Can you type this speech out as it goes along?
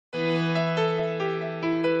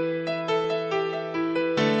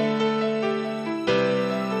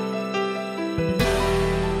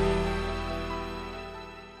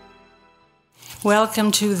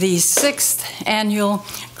Welcome to the 6th annual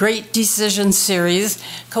Great Decision Series,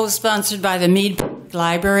 co-sponsored by the Mead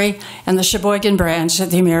Library and the Sheboygan branch of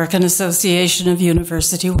the American Association of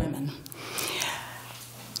University Women.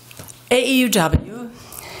 AAUW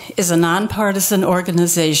is a nonpartisan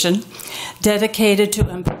organization dedicated to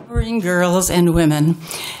empowering girls and women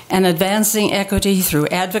and advancing equity through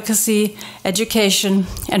advocacy, education,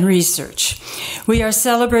 and research. We are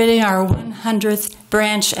celebrating our 100th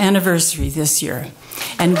branch anniversary this year,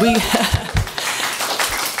 and we're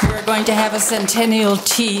going to have a centennial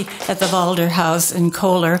tea at the Valder House in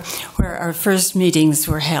Kohler, where our first meetings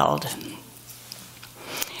were held.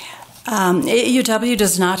 AAUW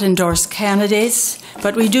does not endorse candidates,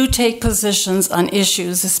 but we do take positions on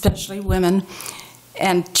issues, especially women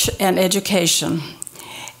and education.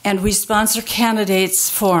 And we sponsor candidates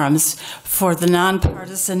forums for the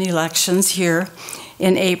nonpartisan elections here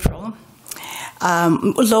in April.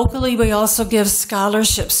 Locally, we also give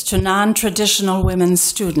scholarships to non-traditional women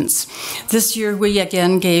students. This year, we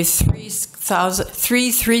again gave three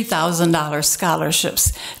 $3,000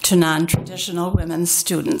 scholarships to non-traditional women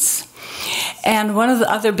students. And one of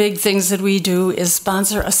the other big things that we do is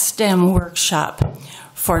sponsor a STEM workshop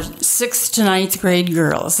for 6th to 9th grade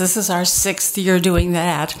girls. This is our 6th year doing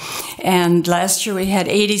that. And last year we had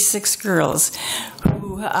 86 girls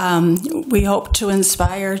who we hope to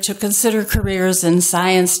inspire to consider careers in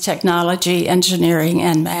science, technology, engineering,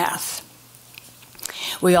 and math.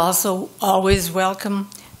 We also always welcome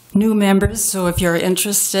new members, so if you're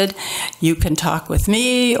interested, you can talk with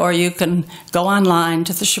me or you can go online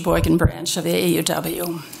to the Sheboygan branch of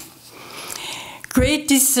AAUW. Great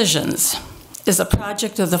Decisions is a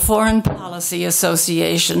project of the Foreign Policy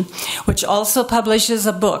Association, which also publishes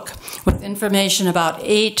a book with information about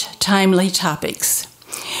 8 timely topics.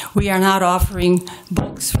 We are not offering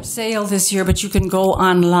books for sale this year, but you can go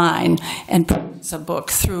online and purchase a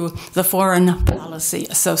book through the Foreign Policy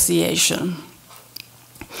Association.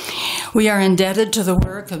 We are indebted to the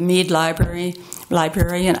work of Mead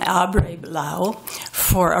librarian Aubrey Lau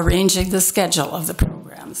for arranging the schedule of the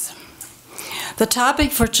programs. The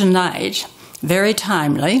topic for tonight, very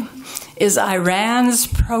timely, is Iran's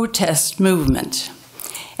protest movement,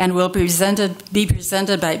 and will be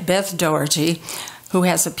presented by Beth Dougherty, who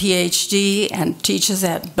has a PhD and teaches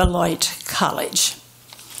at Beloit College.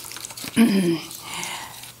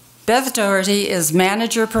 Beth Dougherty is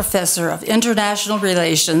Manager Professor of International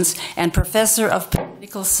Relations and Professor of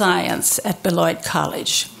Political Science at Beloit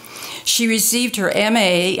College. She received her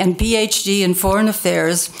MA and PhD in Foreign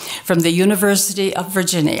Affairs from the University of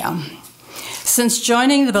Virginia. Since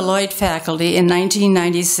joining the Beloit faculty in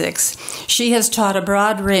 1996, she has taught a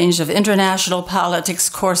broad range of international politics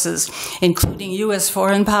courses, including U.S.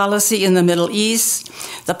 foreign policy in the Middle East,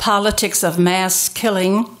 the politics of mass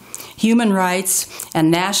killing, human rights, and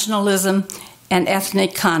nationalism and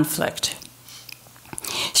ethnic conflict.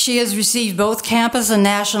 She has received both campus and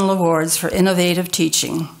national awards for innovative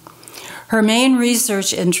teaching. Her main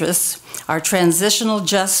research interests are transitional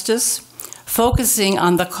justice, focusing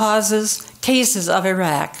on the cases of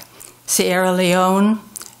Iraq, Sierra Leone,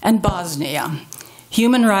 and Bosnia,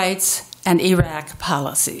 human rights, and Iraq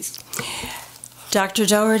policies. Dr.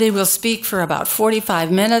 Dougherty will speak for about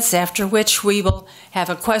 45 minutes, after which we will have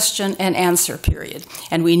a question and answer period.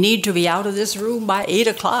 And we need to be out of this room by 8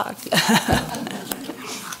 o'clock.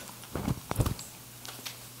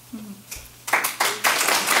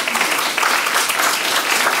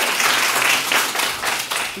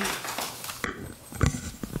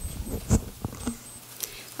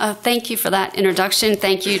 Thank you for that introduction.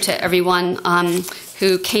 Thank you to everyone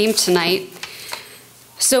who came tonight.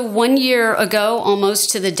 So 1 year ago,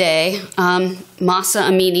 almost to the day, Mahsa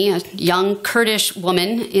Amini, a young Kurdish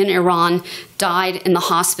woman in Iran, died in the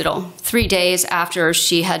hospital 3 days after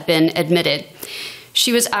she had been admitted.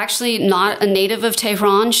 She was actually not a native of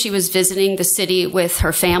Tehran. She was visiting the city with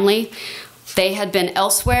her family. They had been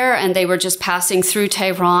elsewhere, and they were just passing through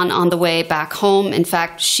Tehran on the way back home. In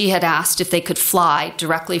fact, she had asked if they could fly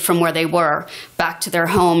directly from where they were back to their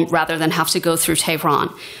home rather than have to go through Tehran.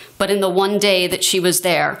 But in the 1 day that she was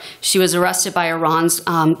there, she was arrested by Iran's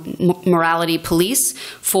morality police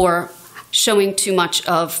for showing too much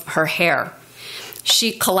of her hair.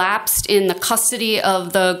 She collapsed in the custody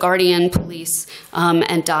of the Guardian police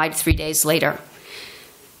and died 3 days later.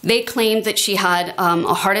 They claimed that she had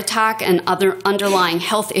a heart attack and other underlying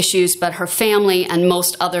health issues, but her family and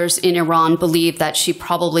most others in Iran believe that she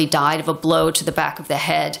probably died of a blow to the back of the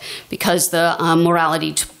head, because the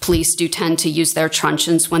morality police do tend to use their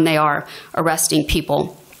truncheons when they are arresting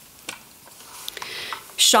people.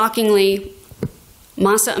 Shockingly,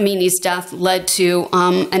 Mahsa Amini's death led to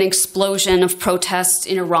an explosion of protests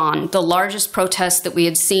in Iran, the largest protests that we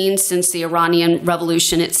had seen since the Iranian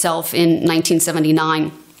Revolution itself in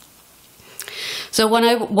 1979. So what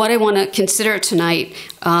I want to consider tonight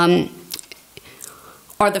are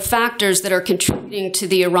the factors that are contributing to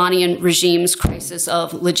the Iranian regime's crisis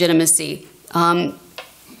of legitimacy.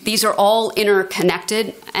 These are all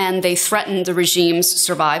interconnected, and they threaten the regime's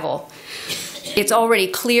survival. It's already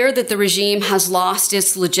clear that the regime has lost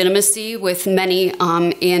its legitimacy with many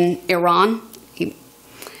in Iran.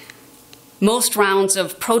 Most rounds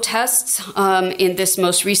of protests in this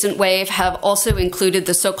most recent wave have also included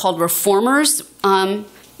the so-called reformers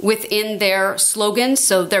within their slogans.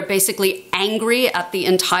 So they're basically angry at the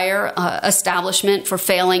entire establishment for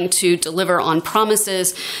failing to deliver on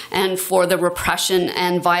promises and for the repression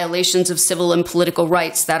and violations of civil and political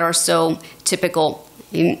rights that are so typical.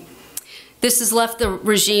 This has left the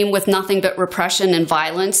regime with nothing but repression and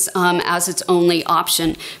violence as its only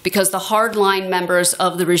option, because the hardline members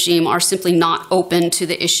of the regime are simply not open to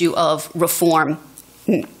the issue of reform.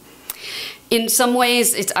 In some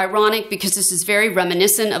ways, it's ironic because this is very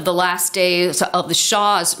reminiscent of the last days of the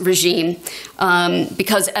Shah's regime,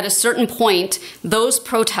 because at a certain point, those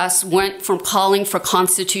protests went from calling for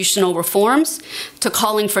constitutional reforms to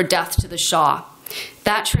calling for death to the Shah.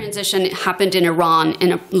 That transition happened in Iran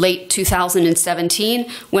in late 2017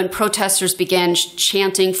 when protesters began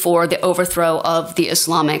chanting for the overthrow of the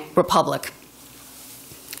Islamic Republic.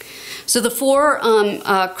 So the four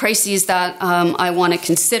crises that I want to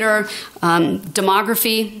consider: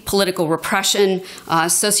 demography, political repression,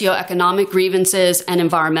 socioeconomic grievances, and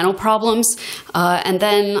environmental problems. And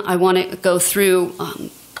then I want to go through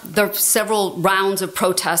the several rounds of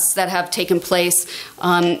protests that have taken place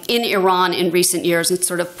in Iran in recent years and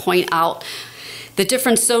sort of point out the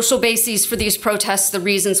different social bases for these protests, the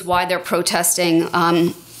reasons why they're protesting,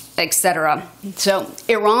 etc. So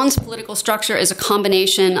Iran's political structure is a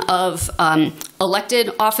combination of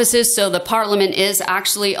elected offices. So the parliament is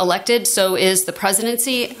actually elected, so is the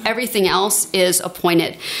presidency. Everything else is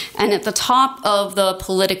appointed. And at the top of the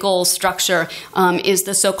political structure is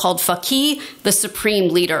the so-called faqih, the supreme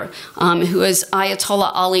leader, who is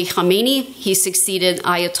Ayatollah Ali Khamenei. He succeeded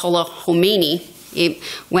Ayatollah Khomeini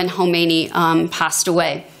when Khomeini passed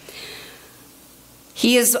away.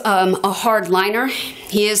 He is a hardliner.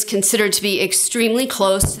 He is considered to be extremely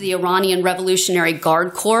close to the Iranian Revolutionary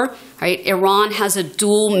Guard Corps. Right? Iran has a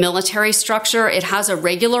dual military structure. It has a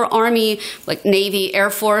regular army, like Navy, Air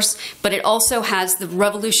Force, but it also has the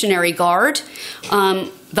Revolutionary Guard,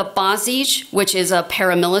 the Basij, which is a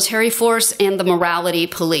paramilitary force, and the Morality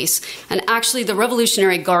Police. And actually, the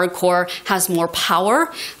Revolutionary Guard Corps has more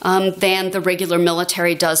power than the regular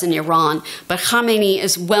military does in Iran. But Khamenei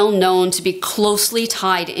is well known to be closely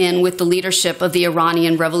tied in with the leadership of the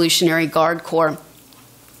Iranian Revolutionary Guard Corps.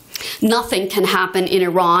 Nothing can happen in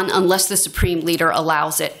Iran unless the supreme leader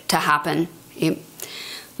allows it to happen.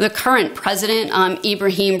 The current president,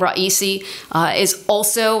 Ibrahim Raisi, is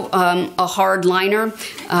also a hardliner.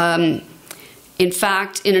 In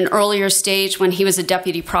fact, in an earlier stage, when he was a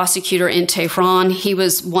deputy prosecutor in Tehran, he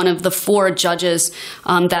was one of the 4 judges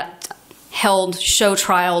that held show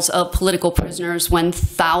trials of political prisoners when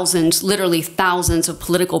thousands, literally thousands of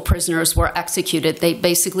political prisoners were executed. They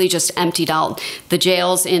basically just emptied out the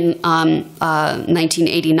jails in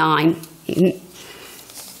 1989.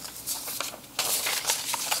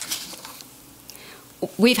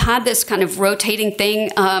 We've had this kind of rotating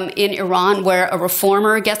thing in Iran where a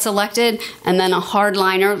reformer gets elected and then a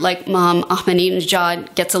hardliner like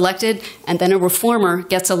Ahmadinejad gets elected, and then a reformer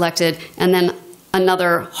gets elected, and then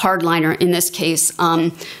another hardliner, in this case,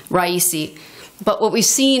 Raisi. But what we've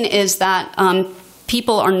seen is that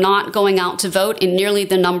people are not going out to vote in nearly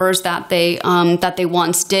the numbers that they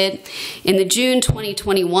once did. In the June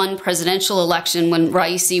 2021 presidential election, when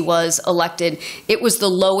Raisi was elected, it was the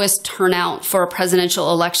lowest turnout for a presidential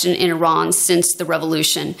election in Iran since the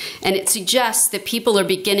revolution. And it suggests that people are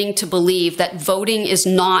beginning to believe that voting is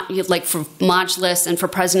not, like for Majlis and for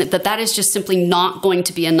president, that is just simply not going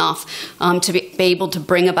to be enough to be able to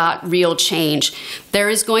bring about real change. There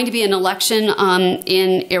is going to be an election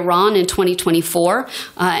in Iran in 2024.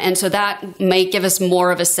 And so that may give us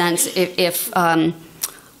more of a sense if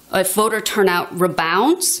voter turnout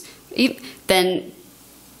rebounds, then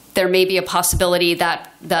there may be a possibility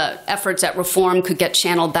that the efforts at reform could get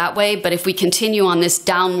channeled that way. But if we continue on this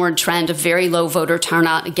downward trend of very low voter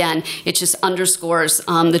turnout, again, it just underscores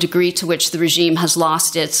the degree to which the regime has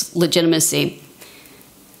lost its legitimacy.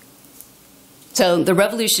 So the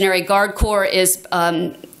Revolutionary Guard Corps is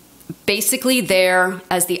basically there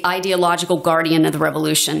as the ideological guardian of the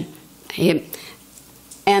revolution.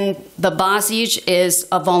 And the Basij is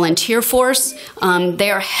a volunteer force.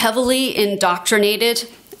 They are heavily indoctrinated.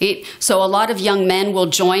 So a lot of young men will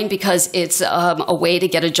join because it's a way to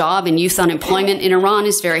get a job, and youth unemployment in Iran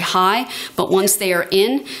is very high. But once they are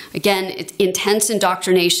in, again, it's intense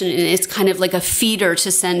indoctrination, and it's kind of like a feeder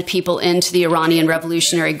to send people into the Iranian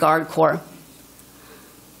Revolutionary Guard Corps.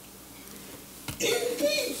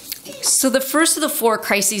 So the first of the four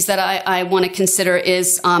crises that I want to consider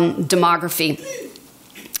is demography.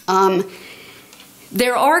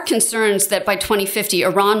 There are concerns that by 2050,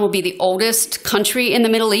 Iran will be the oldest country in the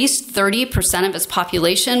Middle East. 30% of its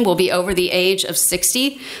population will be over the age of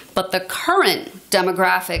 60. But the current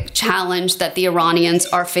demographic challenge that the Iranians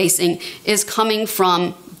are facing is coming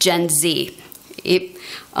from Gen Z.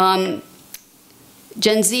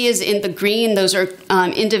 Gen Z is in the green. Those are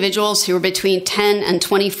individuals who are between 10 and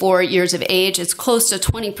 24 years of age. It's close to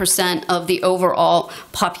 20% of the overall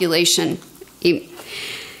population.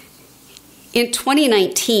 In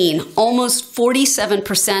 2019, almost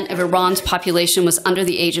 47% of Iran's population was under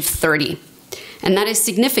the age of 30. And that is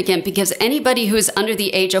significant because anybody who is under the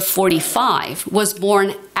age of 45 was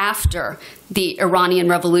born after the Iranian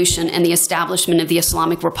Revolution and the establishment of the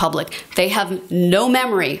Islamic Republic. They have no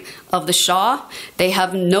memory of the Shah. They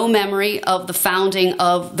have no memory of the founding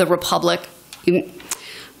of the Republic.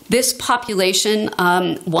 This population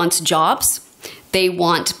wants jobs. They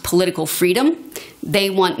want political freedom.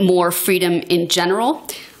 They want more freedom in general.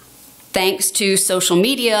 Thanks to social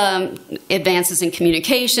media, advances in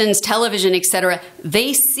communications, television, etc.,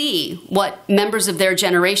 they see what members of their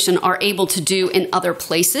generation are able to do in other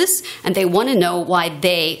places, and they want to know why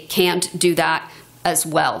they can't do that as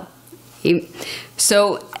well.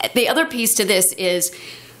 So the other piece to this is,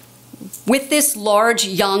 with this large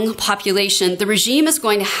young population, the regime is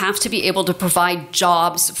going to have to be able to provide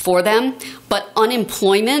jobs for them, but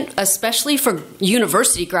unemployment, especially for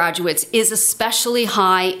university graduates, is especially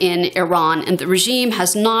high in Iran, and the regime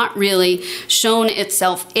has not really shown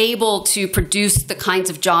itself able to produce the kinds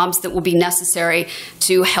of jobs that will be necessary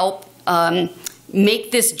to help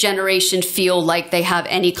make this generation feel like they have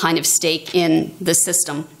any kind of stake in the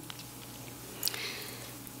system.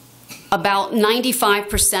 About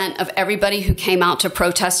 95% of everybody who came out to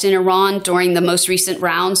protest in Iran during the most recent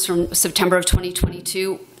rounds from September of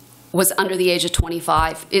 2022 was under the age of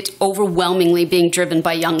 25. It's overwhelmingly being driven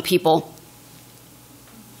by young people.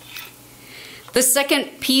 The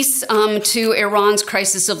second piece to Iran's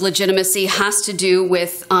crisis of legitimacy has to do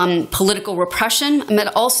with political repression,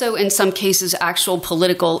 but also in some cases actual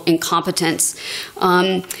political incompetence.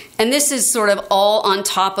 And this is sort of all on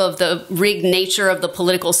top of the rigged nature of the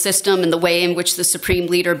political system and the way in which the supreme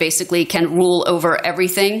leader basically can rule over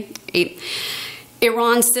everything.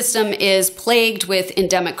 Iran's system is plagued with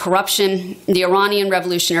endemic corruption. The Iranian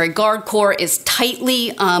Revolutionary Guard Corps is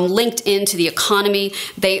tightly linked into the economy.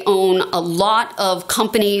 They own a lot of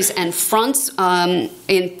companies and fronts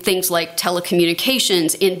in things like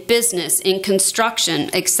telecommunications, in business, in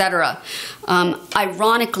construction, etc.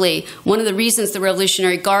 Ironically, one of the reasons the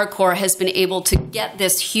Revolutionary Guard Corps has been able to get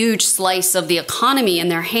this huge slice of the economy in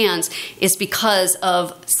their hands is because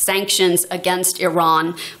of sanctions against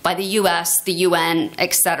Iran by the US, the UN,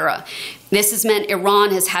 etc. This has meant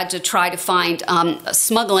Iran has had to try to find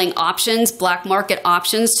smuggling options, black market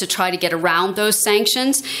options, to try to get around those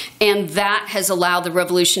sanctions, and that has allowed the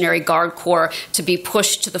Revolutionary Guard Corps to be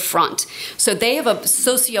pushed to the front. So they have a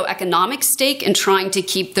socioeconomic stake in trying to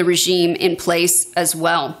keep the regime in place as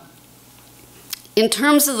well. In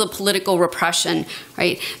terms of the political repression,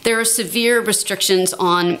 right, there are severe restrictions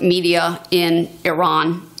on media in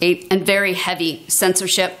Iran and very heavy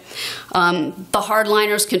censorship. The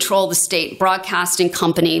hardliners control the state broadcasting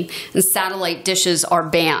company, and satellite dishes are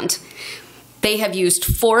banned. They have used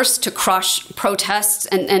force to crush protests,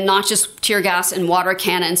 and not just tear gas and water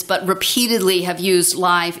cannons, but repeatedly have used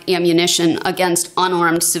live ammunition against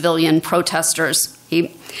unarmed civilian protesters.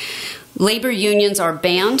 Labor unions are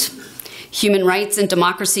banned. Human rights and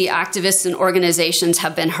democracy activists and organizations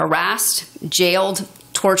have been harassed, jailed,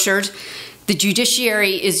 tortured. The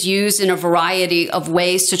judiciary is used in a variety of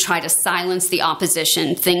ways to try to silence the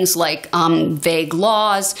opposition, things like vague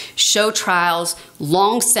laws, show trials,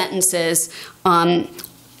 long sentences.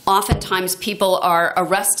 Oftentimes people are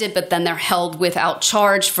arrested, but then they're held without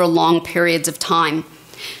charge for long periods of time.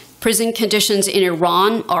 Prison conditions in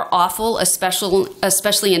Iran are awful,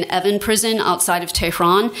 especially in Evin prison outside of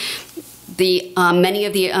Tehran. many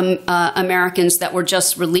of the Americans that were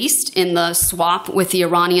just released in the swap with the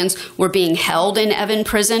Iranians were being held in Evin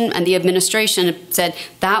prison, and the administration said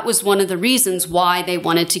that was one of the reasons why they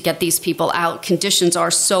wanted to get these people out. Conditions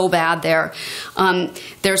are so bad there.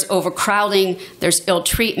 There's overcrowding, there's ill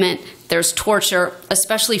treatment, there's torture,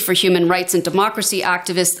 especially for human rights and democracy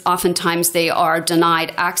activists. Oftentimes they are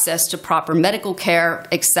denied access to proper medical care,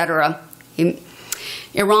 etc.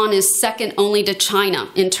 Iran is second only to China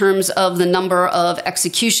in terms of the number of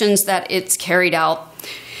executions that it's carried out.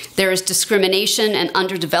 There is discrimination and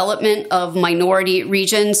underdevelopment of minority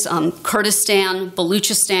regions, Kurdistan,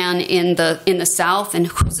 Baluchistan in the south, and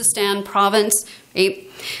Khuzestan province. Right?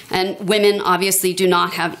 And women obviously do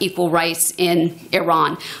not have equal rights in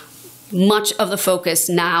Iran. Much of the focus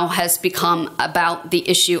now has become about the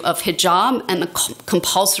issue of hijab and the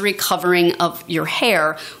compulsory covering of your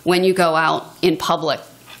hair when you go out in public.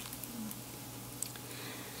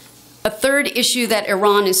 A third issue that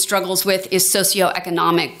Iran struggles with is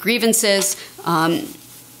socioeconomic grievances.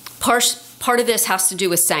 Part of this has to do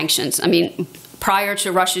with sanctions. I mean, prior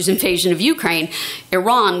to Russia's invasion of Ukraine,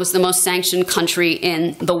 Iran was the most sanctioned country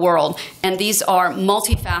in the world. And these are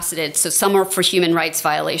multifaceted. So some are for human rights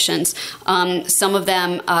violations. Some of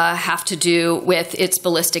them have to do with its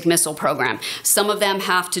ballistic missile program. Some of them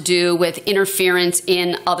have to do with interference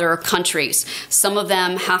in other countries. Some of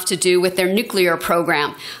them have to do with their nuclear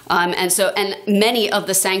program. And many of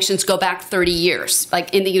the sanctions go back 30 years,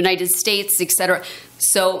 like in the United States, et cetera.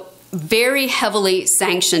 So very heavily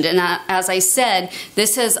sanctioned. And as I said,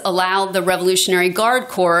 this has allowed the Revolutionary Guard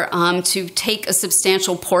Corps to take a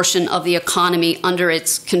substantial portion of the economy under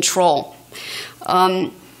its control.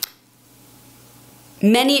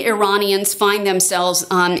 Many Iranians find themselves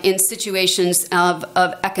in situations of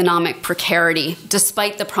economic precarity,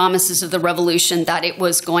 despite the promises of the revolution that it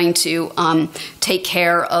was going to take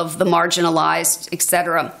care of the marginalized,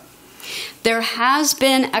 etc. There has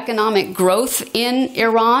been economic growth in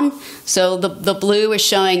Iran. So the blue is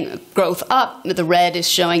showing growth up, the red is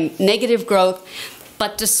showing negative growth.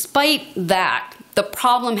 But despite that, the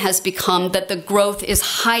problem has become that the growth is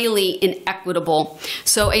highly inequitable.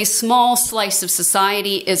 So a small slice of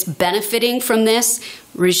society is benefiting from this.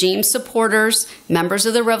 Regime supporters, members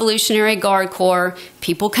of the Revolutionary Guard Corps,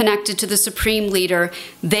 people connected to the supreme leader,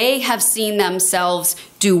 they have seen themselves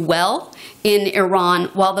do well in Iran,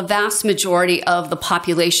 while the vast majority of the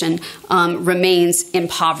population remains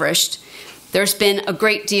impoverished. There's been a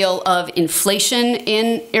great deal of inflation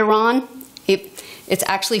in Iran. It's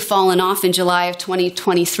actually fallen off in July of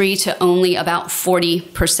 2023 to only about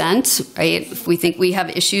 40%, right? We think we have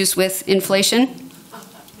issues with inflation.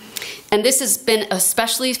 And this has been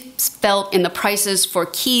especially felt in the prices for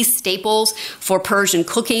key staples for Persian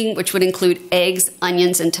cooking, which would include eggs,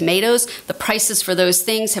 onions, and tomatoes. The prices for those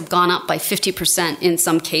things have gone up by 50% in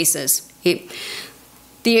some cases.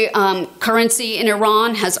 The currency in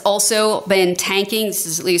Iran has also been tanking. This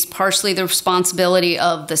is at least partially the responsibility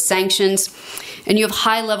of the sanctions. And you have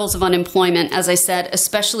high levels of unemployment, as I said,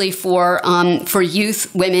 especially for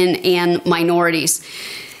youth, women, and minorities.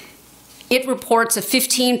 It reports a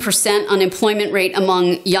 15% unemployment rate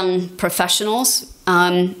among young professionals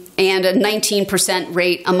and a 19%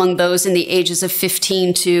 rate among those in the ages of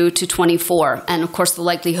 15 to 24. And of course, the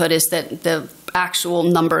likelihood is that the actual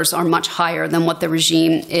numbers are much higher than what the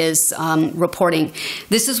regime is reporting.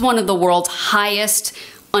 This is one of the world's highest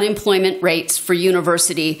unemployment rates for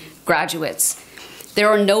university graduates. There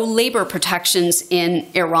are no labor protections in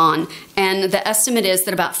Iran, and the estimate is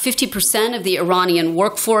that about 50% of the Iranian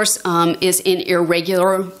workforce is in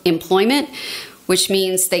irregular employment, which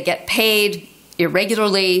means they get paid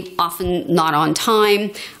irregularly, often not on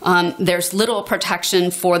time. There's little protection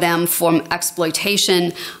for them from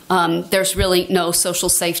exploitation. There's really no social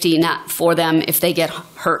safety net for them if they get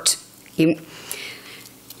hurt.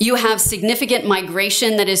 You have significant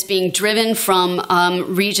migration that is being driven from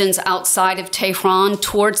regions outside of Tehran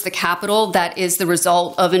towards the capital that is the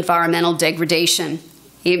result of environmental degradation.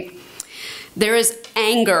 There is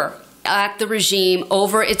anger at the regime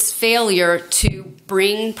over its failure to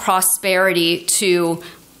bring prosperity to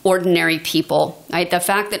ordinary people. Right? The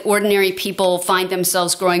fact that ordinary people find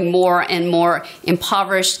themselves growing more and more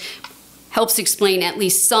impoverished helps explain at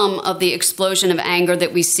least some of the explosion of anger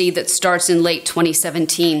that we see that starts in late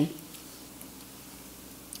 2017.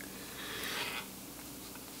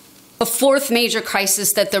 A fourth major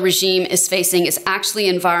crisis that the regime is facing is actually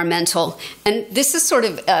environmental. And this is sort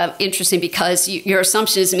of interesting because your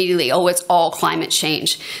assumption is immediately, oh, it's all climate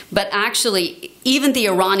change. But actually, even the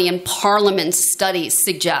Iranian parliament studies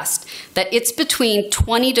suggest that it's between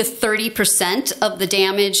 20 to 30% of the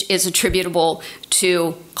damage is attributable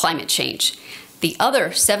to climate change. The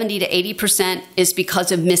other 70 to 80% is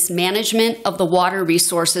because of mismanagement of the water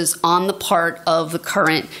resources on the part of the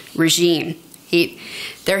current regime.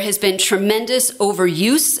 There has been tremendous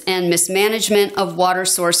overuse and mismanagement of water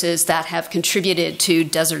sources that have contributed to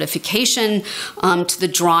desertification, to the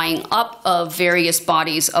drying up of various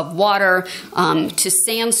bodies of water, to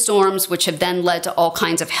sandstorms, which have then led to all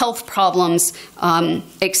kinds of health problems,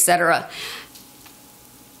 etc.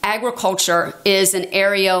 Agriculture is an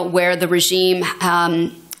area where the regime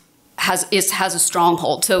has a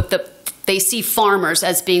stronghold. So they see farmers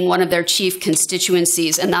as being one of their chief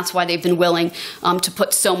constituencies, and that's why they've been willing to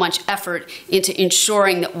put so much effort into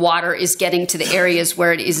ensuring that water is getting to the areas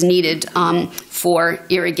where it is needed for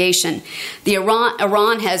irrigation.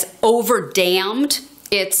 Iran has over-dammed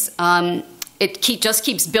its, just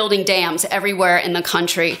keeps building dams everywhere in the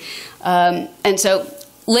country. And so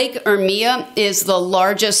Lake Urmia is the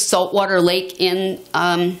largest saltwater lake in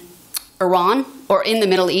Iran, or in the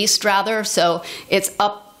Middle East, rather. So it's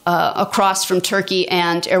up across from Turkey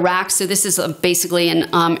and Iraq. So this is basically in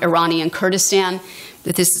Iranian Kurdistan.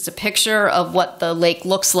 This is a picture of what the lake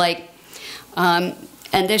looks like. And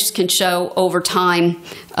this can show over time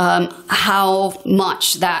how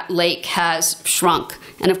much that lake has shrunk.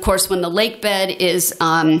 And of course, when the lake bed is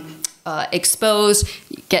exposed,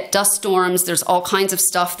 you get dust storms. There's all kinds of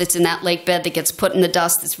stuff that's in that lake bed that gets put in the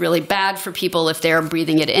dust that's really bad for people if they're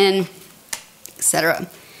breathing it in, etc.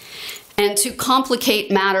 And to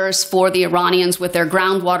complicate matters for the Iranians with their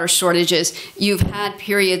groundwater shortages, you've had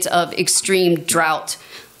periods of extreme drought.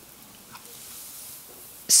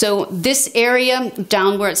 So this area,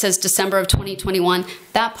 down where it says December of 2021,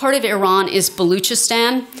 that part of Iran is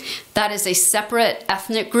Baluchistan. That is a separate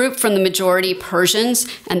ethnic group from the majority Persians,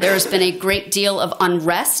 and there has been a great deal of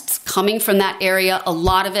unrest coming from that area, a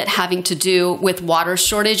lot of it having to do with water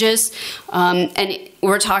shortages. And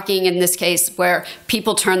we're talking in this case where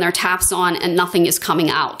people turn their taps on and nothing is coming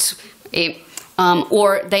out.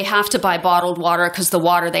 Or they have to buy bottled water because the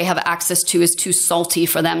water they have access to is too salty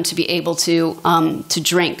for them to be able to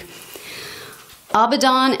drink.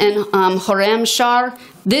 Abadan and Khorramshahr,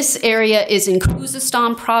 this area is in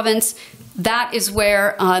Khuzestan province. That is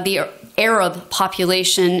where the Arab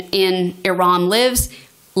population in Iran lives.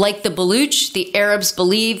 Like the Baluch, the Arabs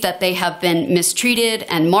believe that they have been mistreated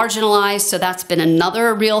and marginalized, so that's been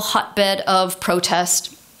another real hotbed of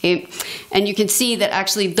protest. And you can see that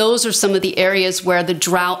actually those are some of the areas where the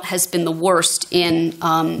drought has been the worst in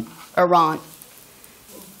Iran.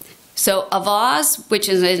 So Avaz, which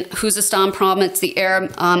is in Khuzestan province, the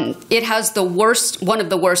Arab, it has the worst, one of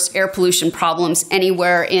the worst air pollution problems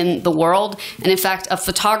anywhere in the world. And in fact, a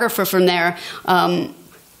photographer from there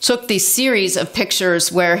took these series of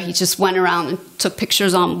pictures where he just went around and took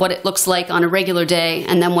pictures on what it looks like on a regular day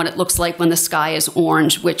and then what it looks like when the sky is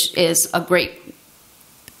orange, which is a great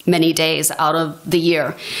many days out of the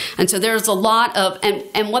year. And so there's a lot of,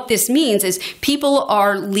 and what this means is people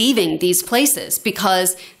are leaving these places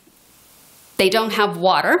because they don't have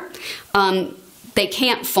water, they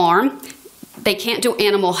can't farm, they can't do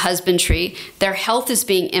animal husbandry, their health is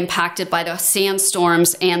being impacted by the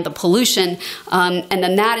sandstorms and the pollution, and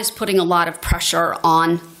then that is putting a lot of pressure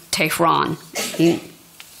on Tehran.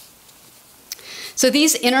 So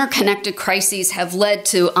these interconnected crises have led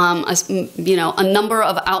to a number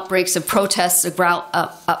of outbreaks of protests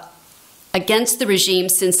against the regime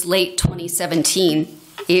since late 2017.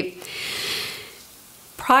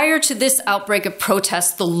 Prior to this outbreak of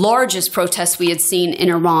protests, the largest protests we had seen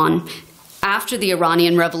in Iran after the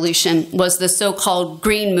Iranian Revolution was the so-called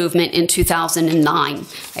Green Movement in 2009.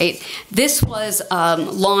 Right? This was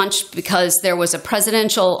launched because there was a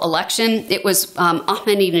presidential election. It was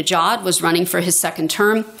Ahmadinejad was running for his second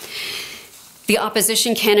term. The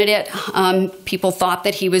opposition candidate, people thought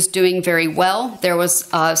that he was doing very well. There was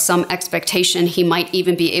some expectation he might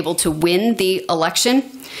even be able to win the election.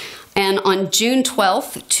 And on June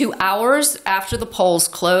 12th, 2 hours after the polls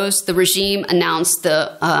closed, the regime announced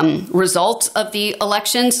the results of the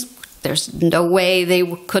elections. There's no way they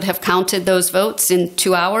could have counted those votes in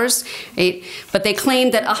 2 hours. Right? But they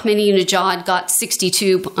claimed that Ahmadinejad got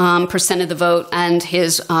 62% of the vote and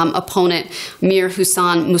his opponent, Mir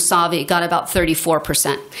Hussein Mousavi, got about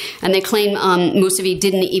 34%. And they claim Mousavi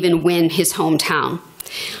didn't even win his hometown.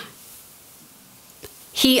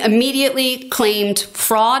 He immediately claimed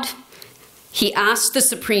fraud. He asked the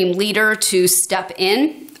supreme leader to step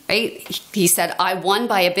in, right? He said, I won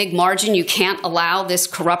by a big margin. You can't allow this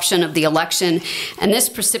corruption of the election. And this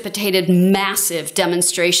precipitated massive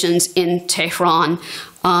demonstrations in Tehran.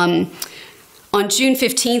 On June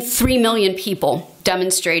 15th, 3 million people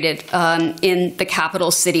demonstrated in the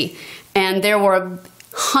capital city. And there were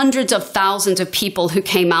hundreds of thousands of people who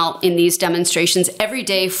came out in these demonstrations every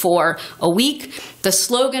day for a week. The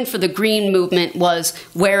slogan for the Green Movement was,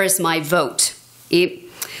 "Where is my vote?"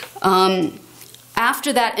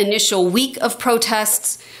 After that initial week of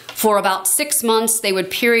protests, for about 6 months, they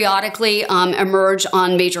would periodically emerge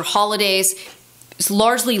on major holidays. It's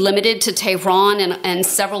largely limited to Tehran and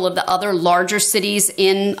several of the other larger cities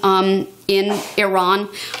in Iran.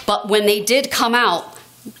 But when they did come out,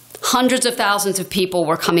 hundreds of thousands of people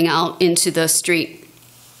were coming out into the street.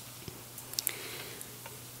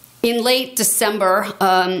 In late December,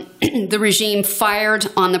 the regime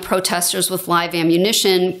fired on the protesters with live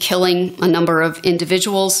ammunition, killing a number of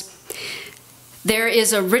individuals. There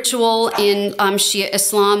is a ritual in Shia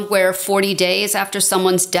Islam where 40 days after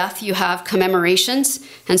someone's death, you have commemorations.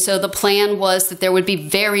 And so the plan was that there would be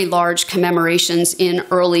very large commemorations in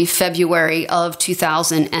early February of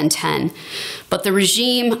 2010. But the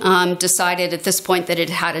regime decided at this point that it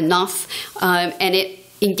had enough, and it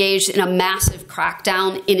engaged in a massive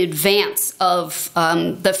crackdown in advance of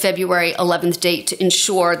the February 11th date to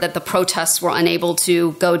ensure that the protests were unable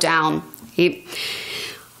to go down.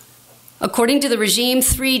 According to the regime,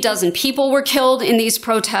 36 people were killed in these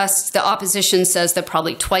protests. The opposition says that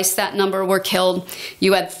probably twice that number were killed.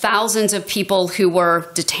 You had thousands of people who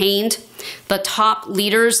were detained. The top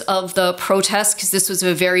leaders of the protests, because this was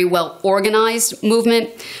a very well-organized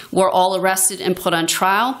movement, were all arrested and put on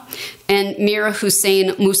trial. And Mir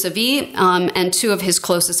Hussein Mousavi and 2 of his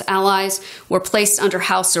closest allies were placed under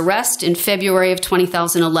house arrest in February of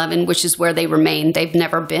 2011, which is where they remain. They've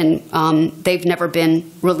never been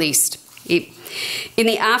released. In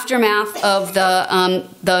the aftermath of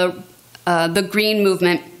the Green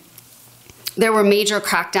Movement, there were major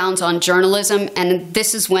crackdowns on journalism, and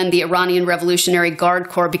this is when the Iranian Revolutionary Guard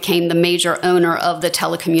Corps became the major owner of the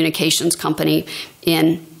telecommunications company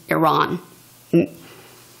in Iran.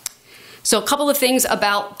 So a couple of things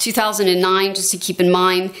about 2009, just to keep in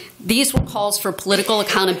mind. These were calls for political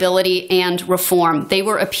accountability and reform. They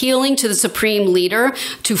were appealing to the supreme leader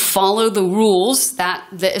to follow the rules that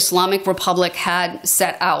the Islamic Republic had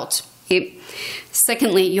set out.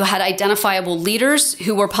 Secondly, you had identifiable leaders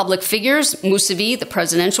who were public figures, Mousavi, the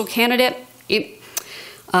presidential candidate.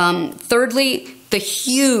 Thirdly, the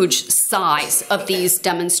huge size of these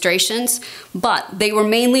demonstrations, but they were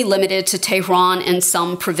mainly limited to Tehran and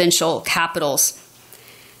some provincial capitals.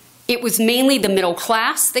 It was mainly the middle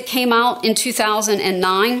class that came out in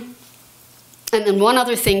 2009. And then one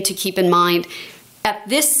other thing to keep in mind, at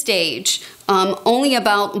this stage, only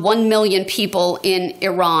about 1 million people in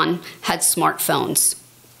Iran had smartphones.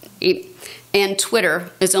 And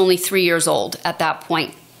Twitter is only 3 years old at that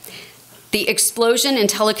point. The explosion in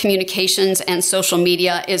telecommunications and social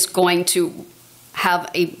media is going to have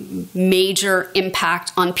a major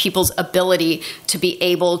impact on people's ability to be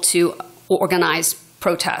able to organize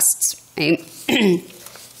protests.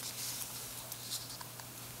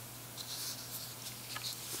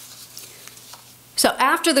 So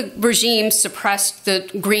after the regime suppressed the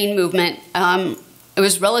Green Movement, it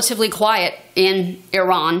was relatively quiet in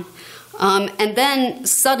Iran. And then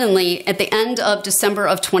suddenly, at the end of December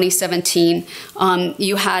of 2017,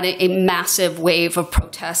 you had a massive wave of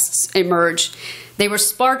protests emerge. They were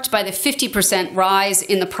sparked by the 50% rise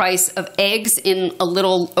in the price of eggs in a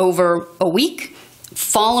little over a week,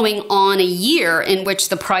 following on a year in which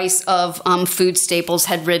the price of food staples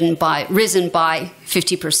had risen by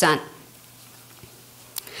 50%.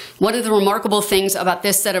 One of the remarkable things about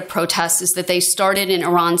this set of protests is that they started in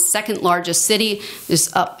Iran's second largest city,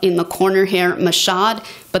 is up in the corner here, Mashhad,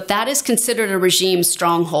 but that is considered a regime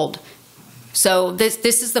stronghold. So this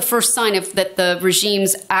is the first sign of that the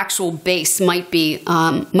regime's actual base might be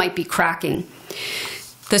cracking.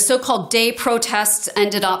 The so-called day protests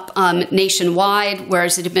ended up nationwide,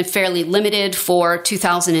 whereas it had been fairly limited for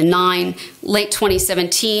 2009, late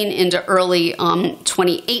 2017 into early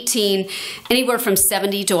 2018. Anywhere from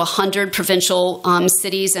 70 to 100 provincial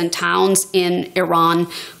cities and towns in Iran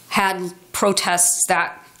had protests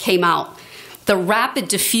that came out. The rapid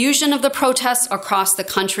diffusion of the protests across the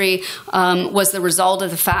country was the result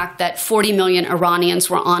of the fact that 40 million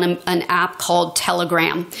Iranians were on an app called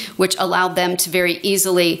Telegram, which allowed them to very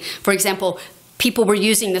easily, for example, people were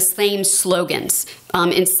using the same slogans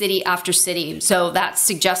in city after city. So that's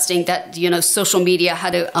suggesting that, you know, social media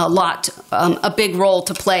had a big role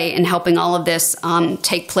to play in helping all of this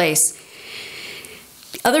take place.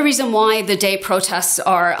 Other reason why the day protests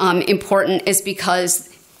are important is because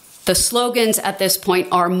the slogans at this point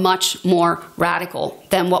are much more radical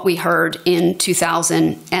than what we heard in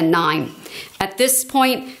 2009. At this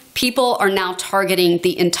point, people are now targeting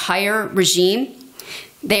the entire regime.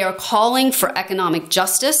 They are calling for economic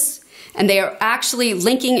justice, and they are actually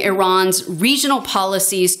linking Iran's regional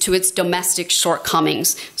policies to its domestic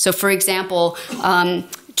shortcomings. So, for example,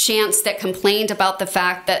 chants that complained about the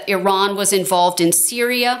fact that Iran was involved in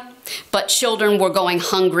Syria, but children were going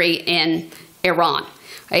hungry in Iran.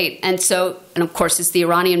 Right? And of course, it's the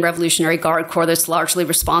Iranian Revolutionary Guard Corps that's largely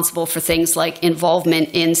responsible for things like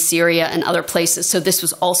involvement in Syria and other places. So this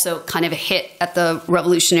was also kind of a hit at the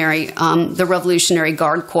Revolutionary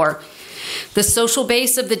Guard Corps. The social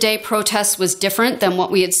base of the day protests was different than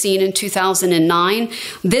what we had seen in 2009.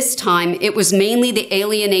 This time, it was mainly the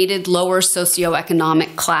alienated lower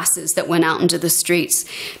socioeconomic classes that went out into the streets.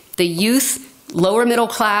 The youth, lower middle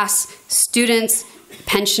class, students,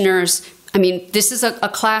 pensioners. I mean, this is a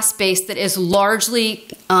class base that is largely,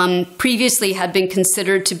 previously had been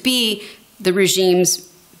considered to be the regime's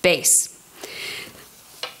base.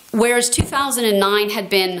 Whereas 2009 had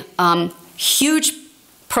been huge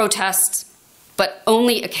protests, but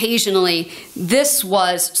only occasionally, this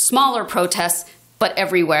was smaller protests, but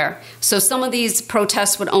everywhere. So some of these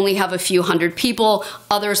protests would only have a few hundred people.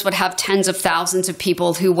 Others would have tens of thousands of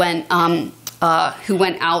people who went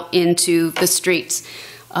out into the streets.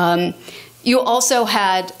 You also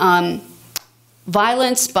had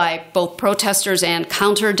violence by both protesters and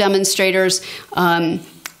counter-demonstrators,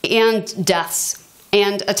 and deaths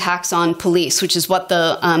and attacks on police, which is what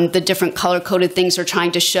the different color-coded things are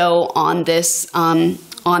trying to show on this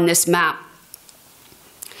map.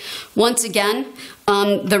 Once again,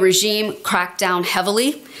 the regime cracked down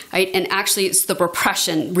heavily, right? And actually it's the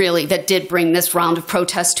repression really that did bring this round of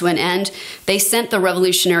protests to an end. They sent the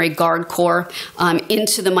Revolutionary Guard Corps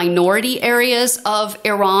into the minority areas of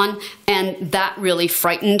Iran, and that really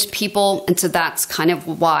frightened people. And so that's kind of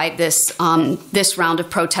why this round of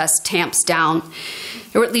protests tamps down.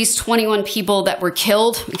 There were at least 21 people that were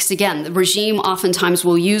killed, because again, the regime oftentimes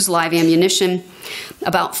will use live ammunition.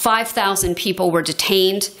 About 5,000 people were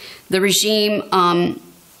detained. The regime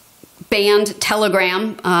banned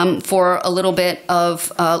Telegram for a little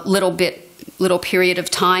period of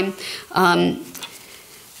time,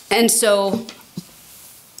 and so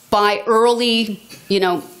by early,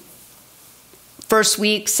 first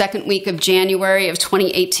week, second week of January of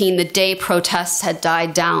 2018, the day protests had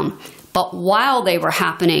died down. But while they were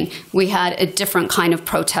happening, we had a different kind of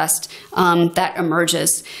protest that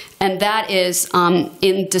emerges. And that is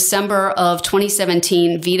in December of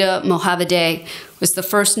 2017, Vida Mohavedeh was the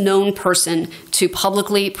first known person to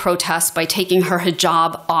publicly protest by taking her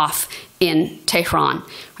hijab off in Tehran,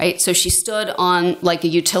 right? So she stood on like a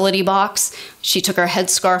utility box, she took her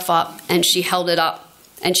headscarf up and she held it up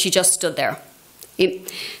and she just stood there.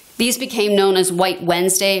 These became known as White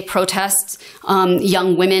Wednesday protests.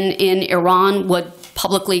 Young women in Iran would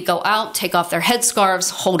publicly go out, take off their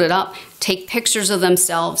headscarves, hold it up, take pictures of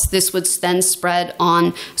themselves. This would then spread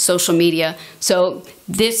on social media. So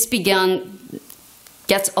this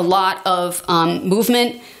gets a lot of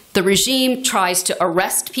movement. The regime tries to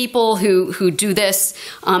arrest people who do this.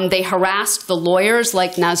 They harassed the lawyers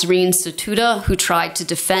like Nasreen Sotoudeh, who tried to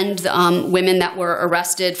defend women that were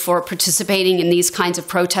arrested for participating in these kinds of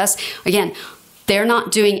protests. Again, they're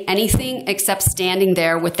not doing anything except standing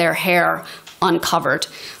there with their hair uncovered.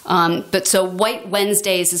 But so White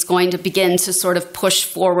Wednesdays is going to begin to sort of push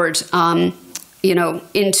forward,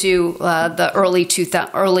 into the early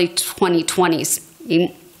 2020s.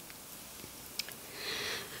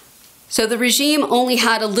 So the regime only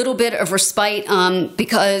had a little bit of respite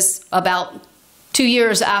because about 2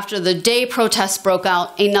 years after the day protests broke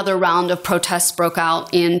out, another round of protests broke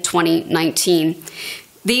out in 2019.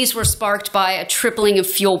 These were sparked by a tripling of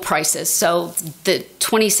fuel prices. So the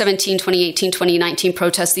 2017, 2018, 2019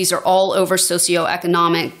 protests, these are all over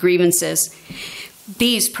socioeconomic grievances.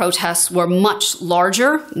 These protests were much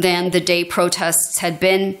larger than the day protests had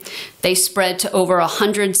been. They spread to over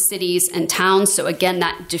 100 cities and towns. So again,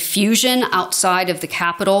 that diffusion outside of the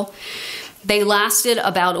capital. They lasted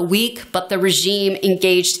about a week, but the regime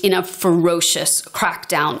engaged in a ferocious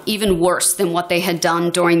crackdown, even worse than what they had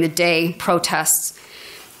done during the day protests.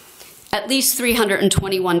 At least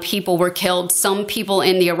 321 people were killed. Some people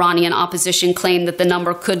in the Iranian opposition claim that the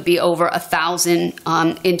number could be over 1,000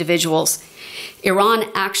 individuals. Iran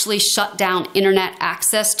actually shut down internet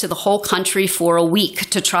access to the whole country for a week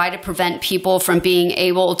to try to prevent people from being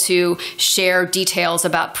able to share details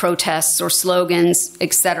about protests or slogans,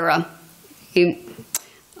 etc. You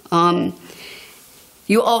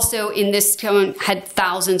You also, in this town, had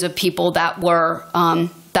thousands of people that were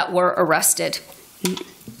arrested.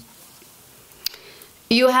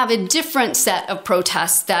 You have a different set of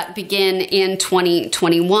protests that begin in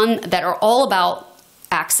 2021 that are all about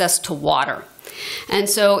access to water. And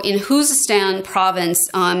so in Khuzestan province,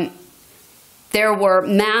 there were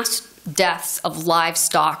mass deaths of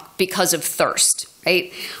livestock because of thirst,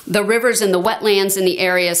 right? The rivers and the wetlands in the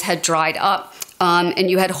areas had dried up, and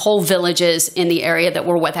you had whole villages in the area that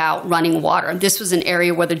were without running water. This was an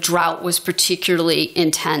area where the drought was particularly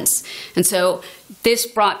intense. And so this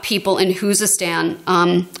brought people in Khuzestan,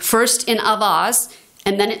 first in Avaz,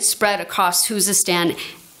 and then it spread across Khuzestan,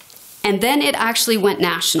 and then it actually went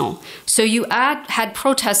national. So you had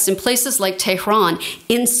protests in places like Tehran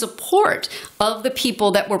in support of the people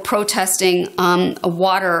that were protesting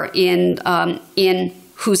water in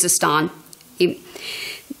Khuzestan.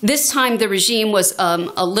 This time the regime was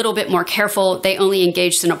a little bit more careful. They only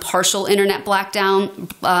engaged in a partial internet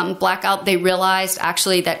blackout. They realized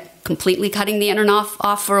actually that completely cutting the internet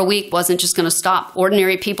off for a week wasn't just going to stop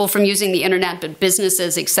ordinary people from using the internet, but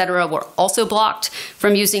businesses, etc., were also blocked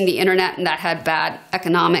from using the internet, and that had bad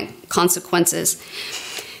economic consequences.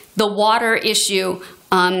 The water issue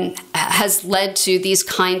has led to these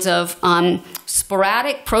kinds of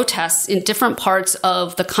sporadic protests in different parts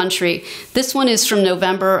of the country. This one is from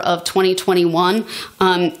November of 2021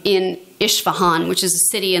 in Isfahan, which is a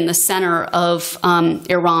city in the center of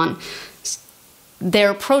Iran.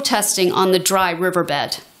 They're protesting on the dry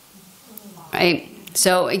riverbed, right?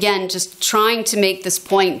 So again, just trying to make this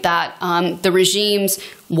point that the regime's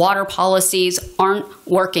water policies aren't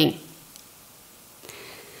working.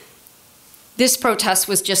 This protest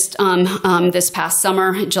was just this past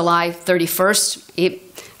summer, July 31st.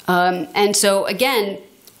 And so again,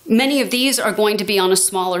 many of these are going to be on a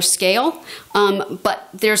smaller scale, but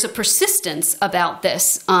there's a persistence about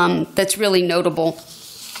this that's really notable.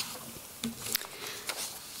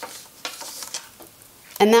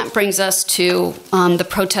 And that brings us to the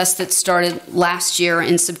protest that started last year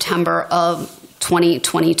in September of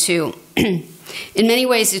 2022. In many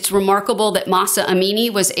ways, it's remarkable that Mahsa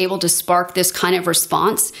Amini was able to spark this kind of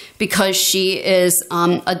response because she is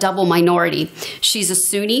a double minority. She's a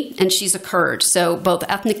Sunni and she's a Kurd. So both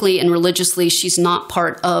ethnically and religiously, she's not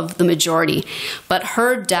part of the majority. But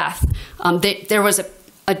her death, there was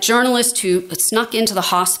a journalist who snuck into the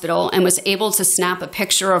hospital and was able to snap a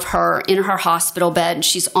picture of her in her hospital bed.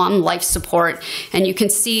 She's on life support, and you can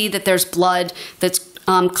see that there's blood that's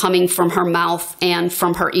coming from her mouth and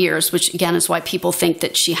from her ears, which again is why people think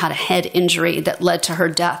that she had a head injury that led to her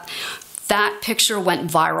death. That picture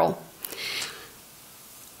went viral.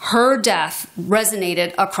 Her death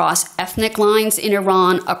resonated across ethnic lines in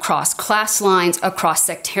Iran, across class lines, across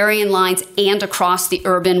sectarian lines, and across the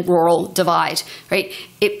urban-rural divide, right?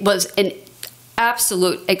 It was an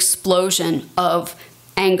absolute explosion of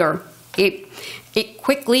anger. It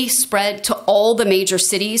quickly spread to all the major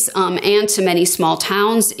cities and to many small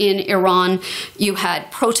towns in Iran. You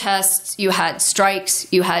had protests, you had strikes,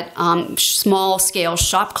 you had small-scale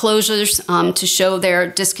shop closures to show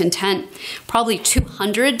their discontent. Probably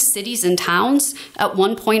 200 cities and towns at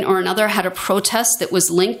one point or another had a protest that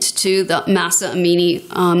was linked to the Mahsa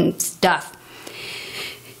Amini's death.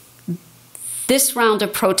 This round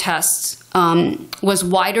of protests was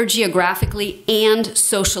wider geographically and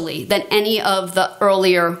socially than any of the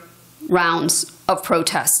earlier rounds of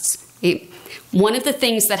protests. One of the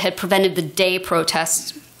things that had prevented the day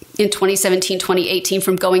protests in 2017, 2018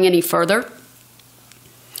 from going any further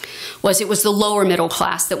was it was the lower middle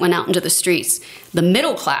class that went out into the streets. The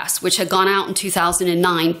middle class, which had gone out in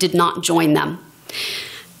 2009, did not join them.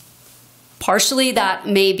 Partially that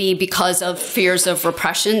may be because of fears of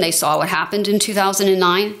repression. They saw what happened in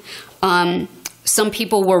 2009. Some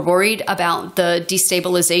people were worried about the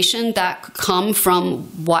destabilization that could come from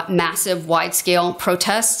massive, wide-scale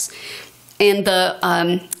protests. And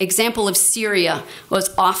the example of Syria was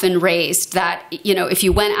often raised that, you know, if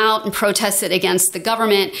you went out and protested against the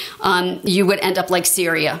government, you would end up like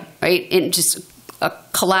Syria, right? In just a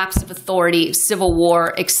collapse of authority, civil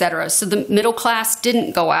war, etc. So the middle class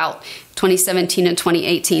didn't go out 2017 and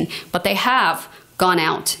 2018, but they have gone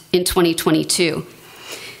out in 2022.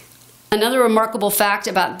 Another remarkable fact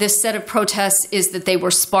about this set of protests is that they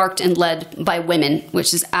were sparked and led by women,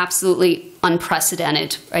 which is absolutely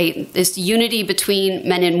unprecedented, right? This unity between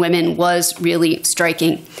men and women was really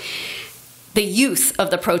striking. The youth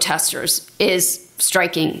of the protesters is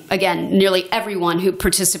striking. Again, nearly everyone who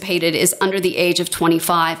participated is under the age of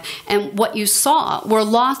 25. And what you saw were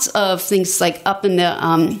lots of things like up in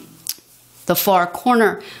the far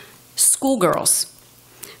corner, schoolgirls,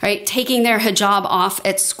 right? Taking their hijab off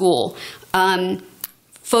at school,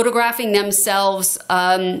 photographing themselves,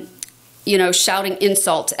 shouting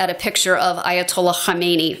insult at a picture of Ayatollah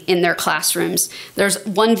Khamenei in their classrooms. There's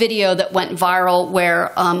one video that went viral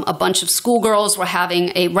where a bunch of schoolgirls were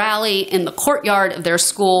having a rally in the courtyard of their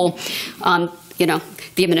school.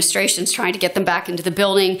 The administration's trying to get them back into the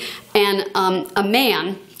building, and a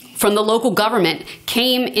man from the local government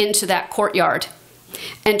came into that courtyard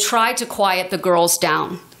and tried to quiet the girls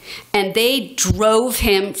down. And they drove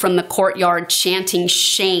him from the courtyard chanting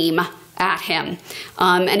shame at him.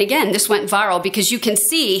 And again, this went viral because you can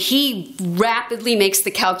see he rapidly makes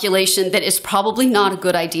the calculation that it's probably not a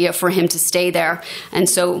good idea for him to stay there. And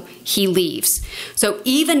so he leaves. So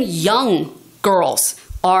even young girls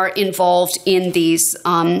are involved in these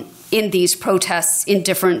protests in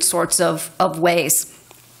different sorts of ways.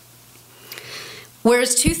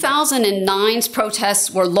 Whereas 2009's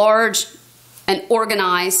protests were large and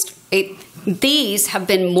organized, these have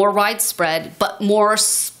been more widespread, but more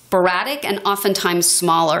sporadic and oftentimes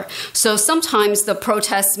smaller. So sometimes the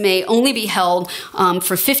protests may only be held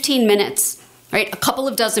for 15 minutes, right? A couple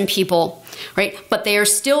of dozen people, right? But they are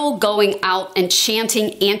still going out and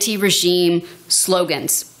chanting anti-regime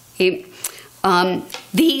slogans.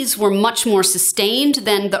 These were much more sustained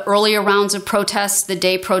than the earlier rounds of protests, the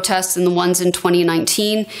day protests and the ones in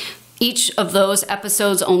 2019. Each of those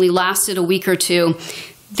episodes only lasted a week or two.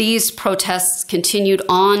 These protests continued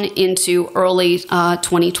on into early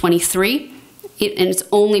 2023. And it's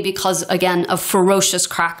only because, again, of ferocious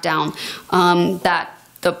crackdown that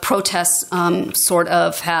the protests sort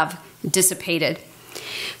of have dissipated.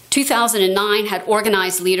 2009 had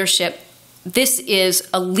organized leadership. This is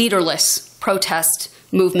a leaderless protest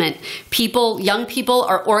movement. Young people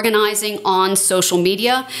are organizing on social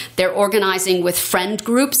media. They're organizing with friend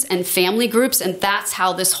groups and family groups, and that's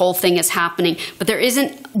how this whole thing is happening. But there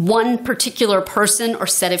isn't one particular person or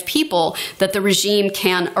set of people that the regime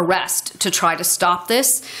can arrest to try to stop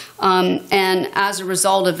this. And as a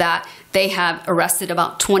result of that, they have arrested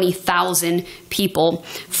about 20,000 people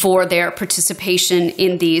for their participation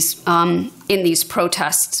in these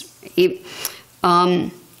protests.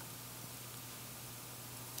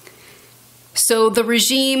 So the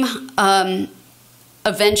regime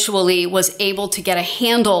eventually was able to get a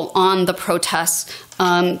handle on the protests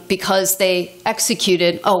because they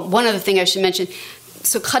executed, one other thing I should mention.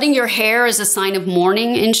 So cutting your hair is a sign of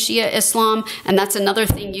mourning in Shia Islam, and that's another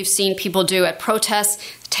thing you've seen people do at protests,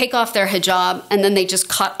 take off their hijab, and then they just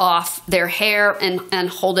cut off their hair and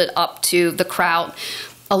hold it up to the crowd.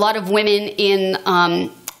 A lot of women in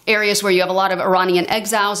areas where you have a lot of Iranian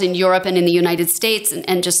exiles in Europe and in the United States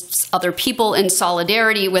and just other people in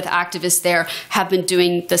solidarity with activists there have been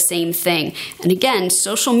doing the same thing. And again,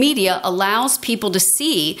 social media allows people to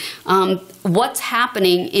see what's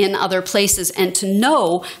happening in other places and to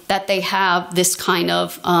know that they have this kind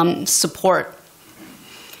of support.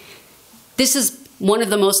 This is one of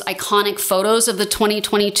the most iconic photos of the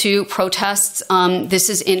 2022 protests. This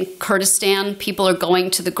is in Kurdistan. People are going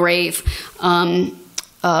to the grave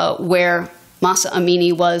where Mahsa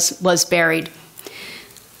Amini was buried.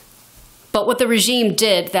 But what the regime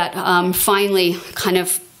did that finally kind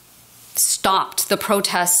of stopped the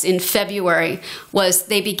protests in February was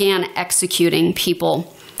they began executing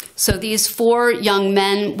people. So these 4 young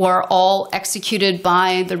men were all executed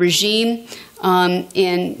by the regime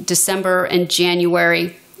in December and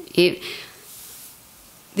January.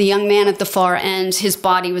 The young man at the far end, his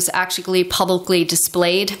body was actually publicly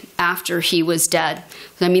displayed after he was dead.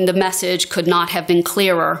 I mean, the message could not have been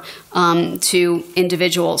clearer to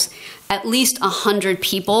individuals. At least 100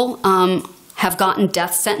 people have gotten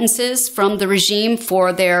death sentences from the regime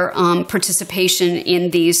for their participation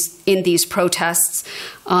in these protests.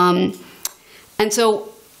 And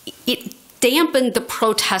so it dampened the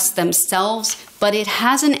protests themselves, but it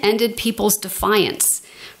hasn't ended people's defiance.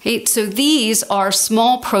 Right? So these are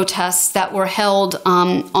small protests that were held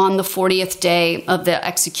on the 40th day of the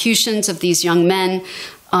executions of these young men.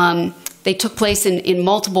 They took place in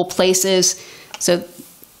multiple places. So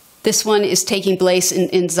this one is taking place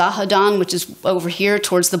in Zahedan, which is over here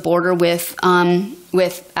towards the border with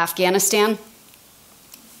Afghanistan.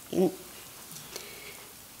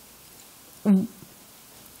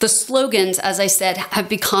 The slogans, as I said, have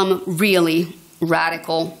become really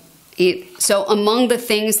radical. So among the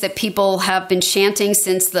things that people have been chanting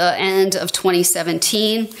since the end of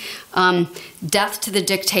 2017, death to the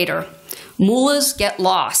dictator. Mullahs get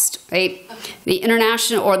lost, right? The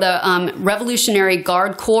international or the Revolutionary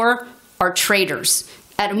Guard Corps are traitors.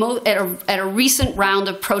 at a recent round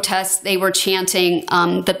of protests, they were chanting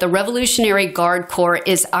that the Revolutionary Guard Corps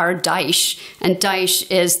is our Daesh, and Daesh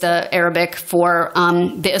is the Arabic for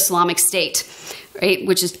the Islamic State, right?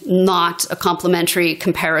 Which is not a complimentary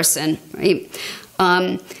comparison, right?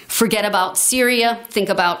 Forget about Syria, think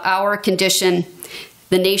about our condition.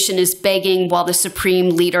 The nation is begging while the supreme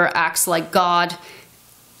leader acts like God,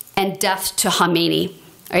 and death to Khomeini,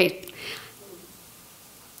 right?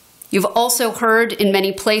 You've also heard in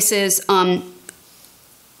many places, no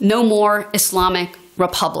more Islamic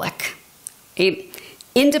Republic.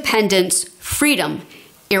 Independence, freedom,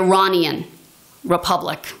 Iranian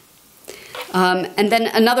Republic. And then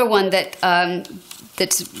another one that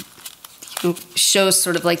shows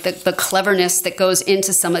sort of like the cleverness that goes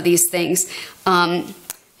into some of these things.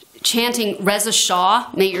 Chanting Reza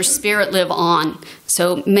Shah, may your spirit live on.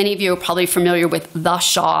 So many of you are probably familiar with the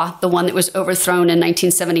Shah, the one that was overthrown in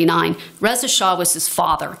 1979. Reza Shah was his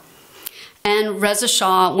father. And Reza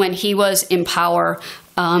Shah, when he was in power,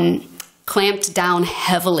 clamped down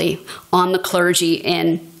heavily on the clergy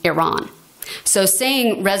in Iran. So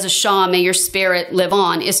saying Reza Shah, may your spirit live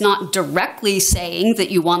on, is not directly saying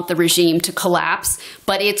that you want the regime to collapse,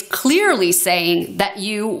 but it's clearly saying that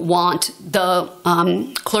you want the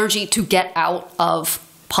clergy to get out of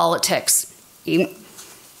politics.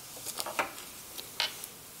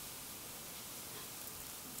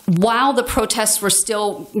 While the protests were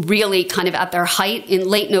still really kind of at their height in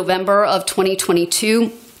late November of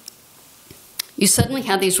 2022, you suddenly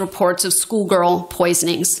had these reports of schoolgirl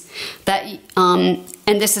poisonings that, and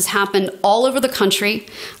this has happened all over the country.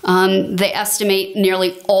 They estimate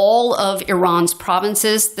nearly all of Iran's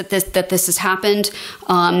provinces that this has happened,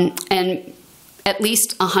 and at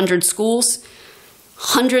least 100 schools.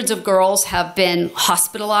 Hundreds of girls have been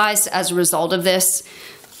hospitalized as a result of this.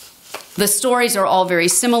 The stories are all very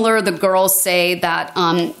similar. The girls say that,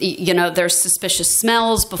 there's suspicious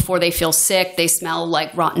smells before they feel sick. They smell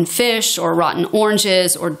like rotten fish or rotten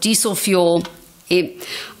oranges or diesel fuel. They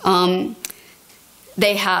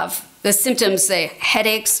have the symptoms,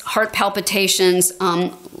 headaches, heart palpitations,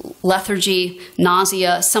 lethargy,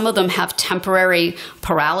 nausea. Some of them have temporary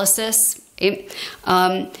paralysis.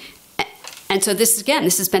 And so this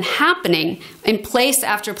has been happening in place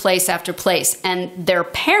after place after place. And their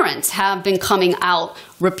parents have been coming out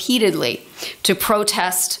repeatedly to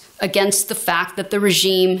protest against the fact that the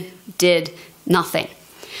regime did nothing.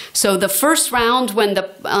 So the first round, when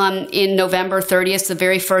in November 30th, the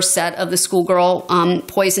very first set of the schoolgirl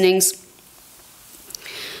poisonings,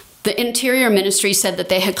 the Interior Ministry said that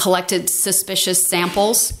they had collected suspicious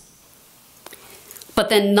samples, but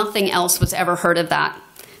then nothing else was ever heard of that.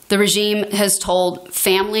 The regime has told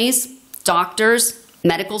families, doctors,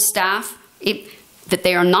 medical staff that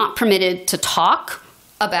they are not permitted to talk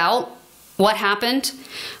about what happened.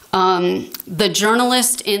 The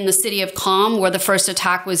journalist in the city of Qom, where the first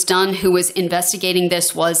attack was done, who was investigating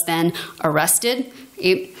this, was then arrested.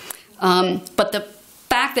 But the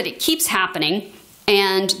fact that it keeps happening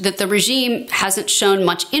and that the regime hasn't shown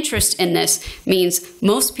much interest in this means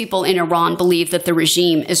most people in Iran believe that the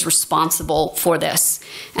regime is responsible for this,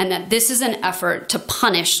 and that this is an effort to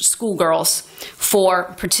punish schoolgirls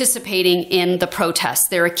for participating in the protests.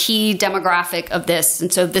 They're a key demographic of this,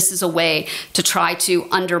 and so this is a way to try to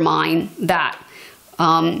undermine that.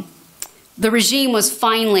 The regime was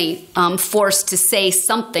finally forced to say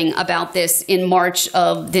something about this in March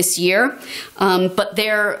of this year, but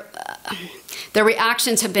their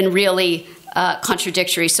reactions have been really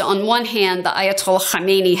contradictory. So on one hand, the Ayatollah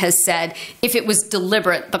Khomeini has said, if it was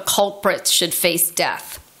deliberate, the culprits should face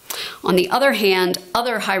death. On the other hand,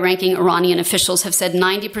 other high-ranking Iranian officials have said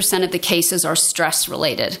 90% of the cases are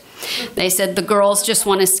stress-related. They said the girls just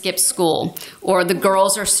want to skip school, or the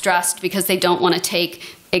girls are stressed because they don't want to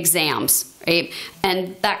take exams, right?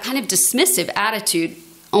 And that kind of dismissive attitude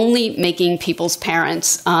only making people's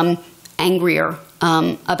parents angrier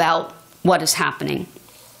about what is happening.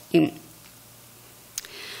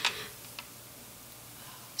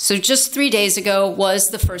 So just 3 days ago was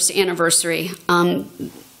the first anniversary.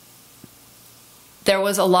 There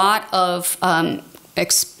was a lot of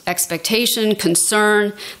expectation,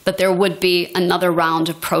 concern that there would be another round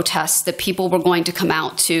of protests, that people were going to come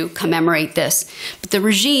out to commemorate this. But the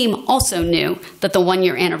regime also knew that the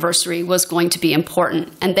one-year anniversary was going to be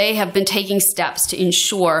important, and they have been taking steps to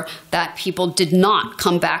ensure that people did not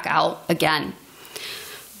come back out again.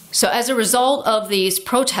 So as a result of these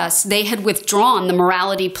protests, they had withdrawn the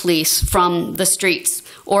morality police from the streets,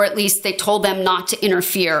 or at least they told them not to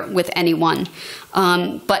interfere with anyone.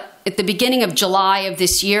 But at the beginning of July of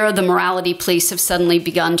this year, the morality police have suddenly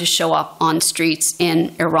begun to show up on streets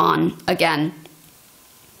in Iran again.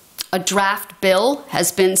 A draft bill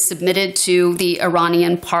has been submitted to the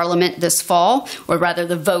Iranian parliament this fall, or rather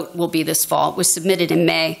the vote will be this fall. It was submitted in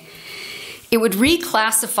May. It would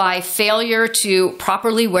reclassify failure to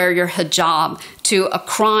properly wear your hijab to a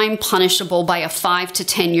crime punishable by a 5 to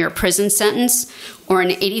 10 year prison sentence or an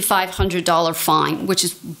 $8,500 fine, which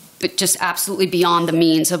is just absolutely beyond the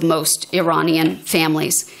means of most Iranian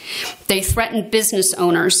families. They threaten business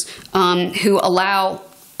owners who allow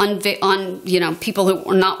people who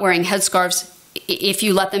are not wearing headscarves, if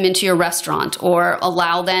you let them into your restaurant or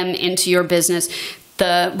allow them into your business,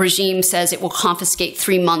 the regime says it will confiscate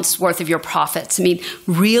 3 months' worth of your profits. I mean,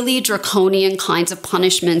 really draconian kinds of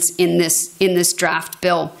punishments in this draft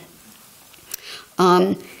bill.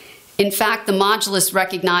 In fact, the Majlis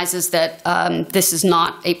recognizes that this is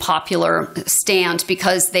not a popular stand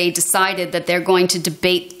because they decided that they're going to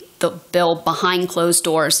debate the bill behind closed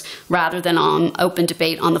doors rather than on open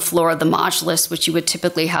debate on the floor of the Majlis, which you would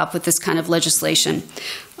typically have with this kind of legislation.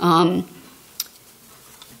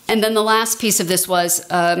 And then the last piece of this was,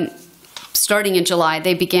 starting in July,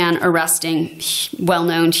 they began arresting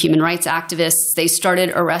well-known human rights activists. They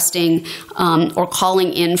started arresting or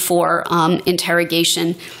calling in for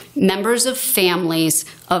interrogation members of families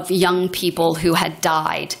of young people who had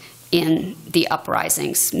died in the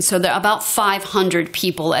uprisings. And so there about 500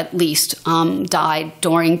 people at least died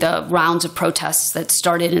during the rounds of protests that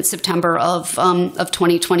started in September of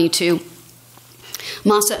 2022.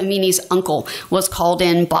 Mahsa Amini's uncle was called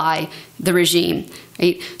in by the regime.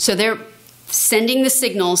 Right? So they're sending the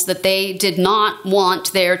signals that they did not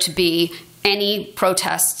want there to be any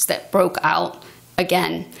protests that broke out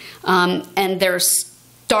again. And they're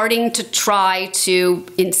starting to try to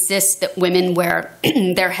insist that women wear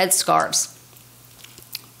their headscarves.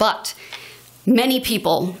 But many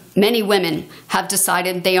people, many women have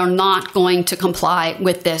decided they are not going to comply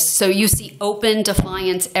with this. So you see open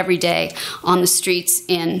defiance every day on the streets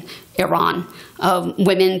in Iran of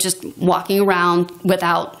women just walking around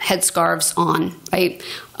without headscarves on, right?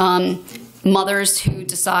 Mothers who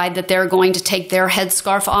decide that they're going to take their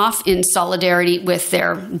headscarf off in solidarity with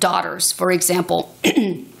their daughters, for example.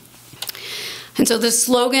 And so the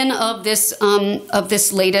slogan of this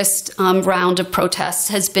latest round of protests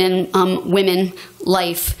has been women,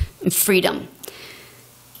 life, and freedom.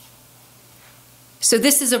 So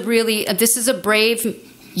this is a brave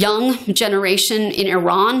young generation in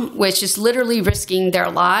Iran, which is literally risking their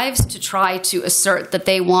lives to try to assert that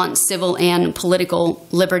they want civil and political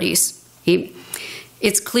liberties.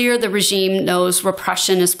 It's clear the regime knows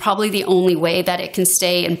repression is probably the only way that it can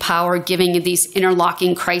stay in power, given these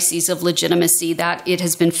interlocking crises of legitimacy that it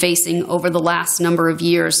has been facing over the last number of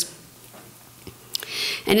years.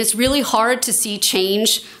 And it's really hard to see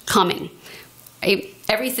change coming. Right?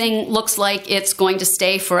 Everything looks like it's going to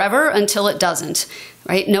stay forever until it doesn't.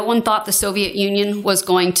 Right? No one thought the Soviet Union was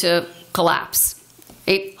going to collapse.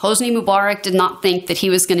 Right? Hosni Mubarak did not think that he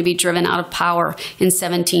was going to be driven out of power in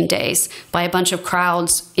 17 days by a bunch of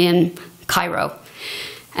crowds in Cairo.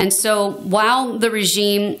 And so while the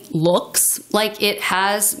regime looks like it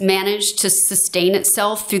has managed to sustain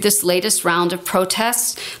itself through this latest round of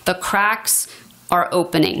protests, the cracks are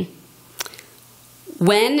opening.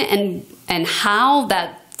 When and how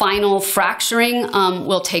that final fracturing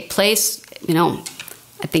will take place,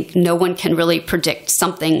 I think no one can really predict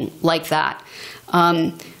something like that.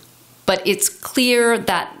 But it's clear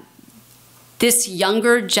that this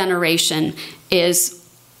younger generation is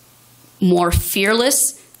more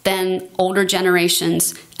fearless than older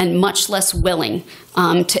generations and much less willing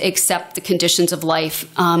to accept the conditions of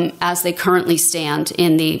life as they currently stand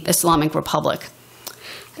in the Islamic Republic.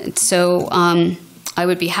 And so I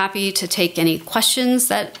would be happy to take any questions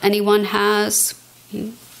that anyone has.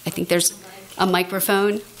 I think there's a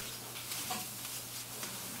microphone.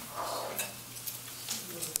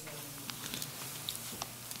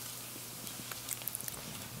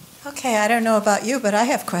 Okay, I don't know about you, but I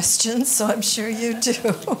have questions, so I'm sure you do.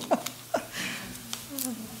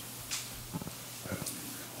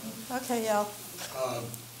 Okay, Yale.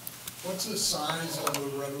 What's the size of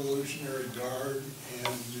the Revolutionary Guard,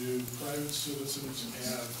 and do private citizens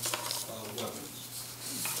have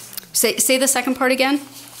weapons? Say the second part again. Do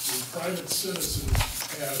private citizens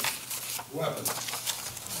have weapons,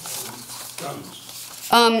 guns?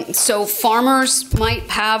 So farmers might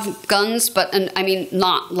have guns, but I mean,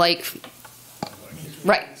 not like,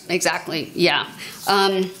 right, exactly, yeah.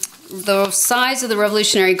 The size of the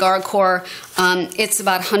Revolutionary Guard Corps, it's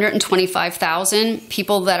about 125,000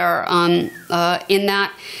 people that are in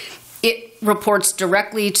that. It reports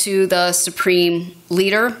directly to the supreme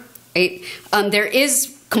leader. Right? There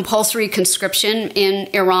is compulsory conscription in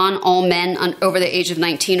Iran. All men over the age of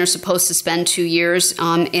 19 are supposed to spend 2 years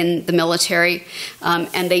in the military,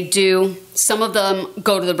 and they do. Some of them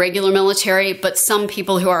go to the regular military, but some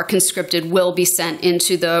people who are conscripted will be sent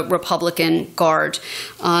into the Republican Guard.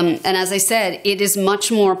 And as I said, it is much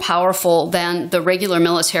more powerful than the regular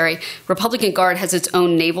military. Republican Guard has its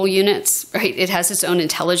own naval units, right? It has its own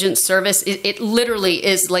intelligence service. It literally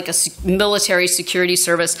is like a military security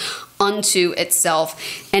service unto itself,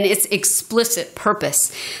 and its explicit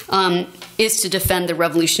purpose is to defend the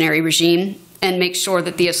revolutionary regime and make sure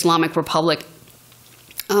that the Islamic Republic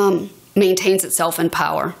maintains itself in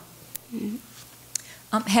power.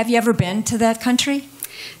 Have you ever been to that country?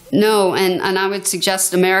 No, and I would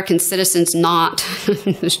suggest American citizens not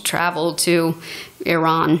travel to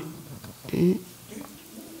Iran.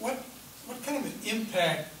 What kind of an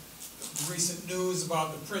impact the recent news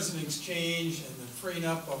about the prison exchange and the freeing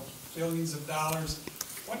up of billions of dollars,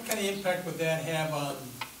 what kind of impact would that have on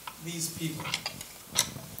these people?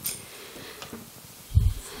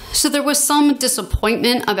 So there was some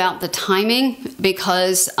disappointment about the timing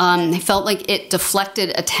because they felt like it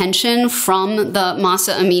deflected attention from the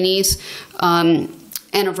Mahsa Amini's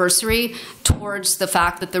anniversary towards the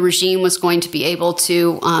fact that the regime was going to be able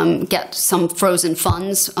to get some frozen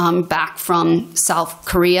funds back from South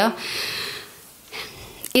Korea.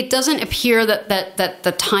 It doesn't appear that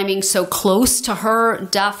the timing so close to her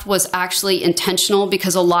death was actually intentional,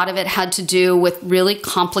 because a lot of it had to do with really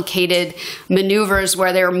complicated maneuvers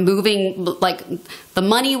where they were moving, like the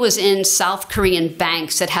money was in South Korean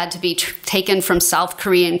banks. It had to be taken from South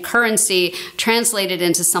Korean currency, translated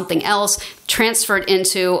into something else, transferred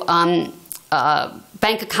into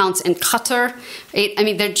bank accounts in Qatar. I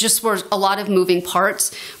mean, there just were a lot of moving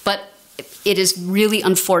parts, but it is really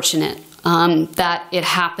unfortunate that it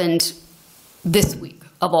happened this week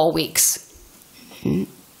of all weeks.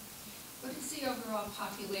 What is the overall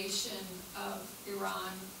population of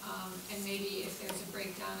Iran, and maybe if there's a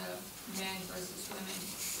breakdown of men versus women?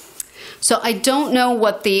 So I don't know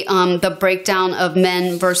what the breakdown of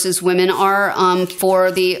men versus women are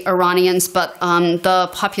for the Iranians, but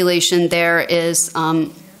the population there is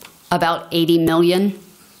about 80 million.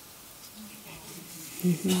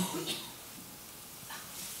 Mm-hmm.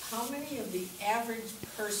 How many of the average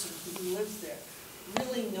person who lives there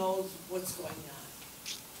really knows what's going on?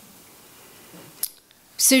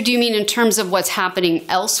 So do you mean in terms of what's happening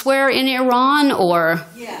elsewhere in Iran, or?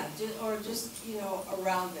 Yeah, or just,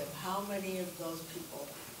 around them. How many of those people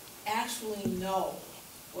actually know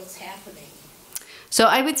what's happening? So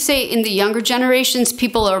I would say in the younger generations,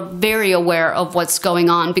 people are very aware of what's going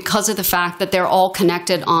on because of the fact that they're all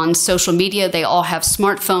connected on social media. They all have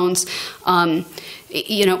smartphones.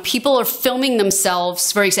 People are filming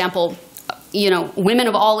themselves. For example, women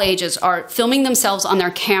of all ages are filming themselves on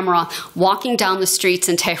their camera, walking down the streets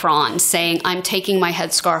in Tehran, saying, "I'm taking my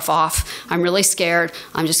headscarf off. I'm really scared.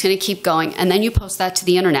 I'm just going to keep going." And then you post that to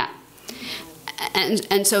the internet.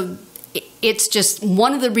 And so it's just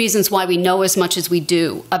one of the reasons why we know as much as we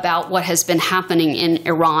do about what has been happening in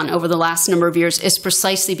Iran over the last number of years is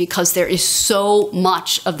precisely because there is so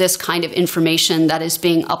much of this kind of information that is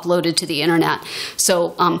being uploaded to the internet.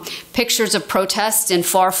 So pictures of protests in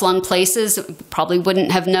far-flung places, probably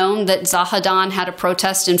wouldn't have known that Zahedan had a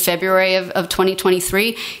protest in February of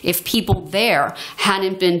 2023 if people there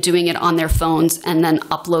hadn't been doing it on their phones and then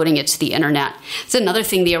uploading it to the internet. It's another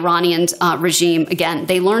thing the Iranian regime, again,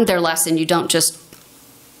 they learned their lesson. You don't just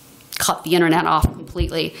cut the internet off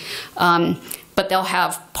completely, but they'll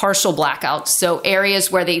have partial blackouts. So areas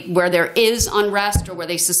where there is unrest or where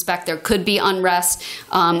they suspect there could be unrest,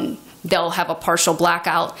 they'll have a partial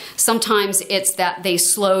blackout. Sometimes it's that they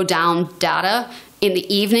slow down data in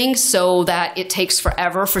the evening so that it takes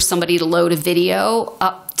forever for somebody to load a video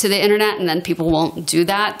up to the internet, and then people won't do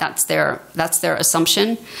that. That's their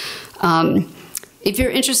assumption. If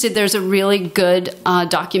you're interested, there's a really good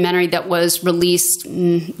documentary that was released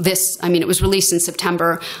it was released in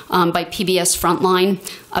September by PBS Frontline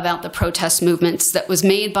about the protest movements that was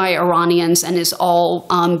made by Iranians and is all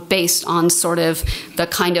based on sort of the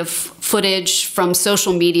kind of footage from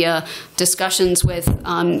social media, discussions with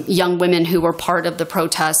young women who were part of the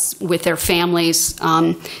protests with their families,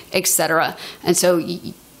 etc. And so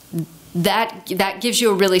that gives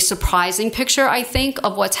you a really surprising picture, I think,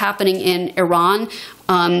 of what's happening in Iran,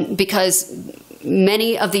 because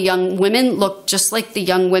many of the young women look just like the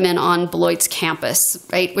young women on Beloit's campus,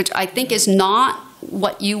 right? Which I think is not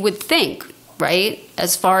what you would think, right,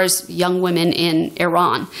 as far as young women in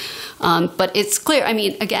Iran. But it's clear, I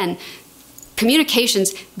mean, again,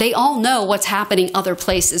 communications, they all know what's happening other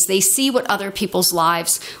places. They see what other people's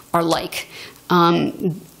lives are like.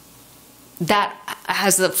 that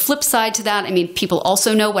has the flip side to that. I mean, people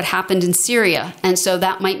also know what happened in Syria. And so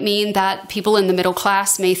that might mean that people in the middle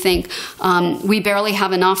class may think, we barely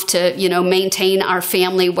have enough to, maintain our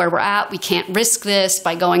family where we're at. We can't risk this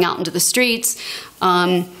by going out into the streets.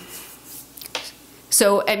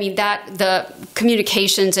 So, I mean, the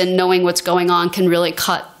communications and knowing what's going on can really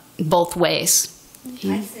cut both ways.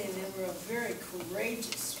 I'd say they were a very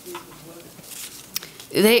courageous group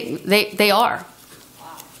of women. They are.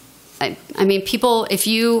 I mean, people, if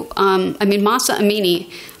you, Mahsa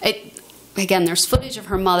Amini, again, there's footage of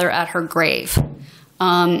her mother at her grave,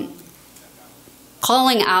 calling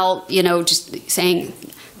out, just saying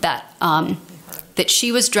that, that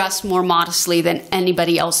she was dressed more modestly than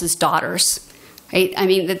anybody else's daughters, right? I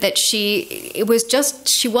mean, she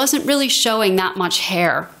wasn't really showing that much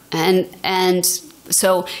hair. And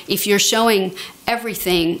so if you're showing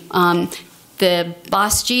everything, the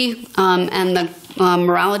Basji and the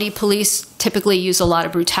morality police typically use a lot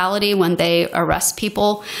of brutality when they arrest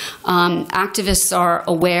people. Activists are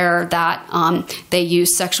aware that they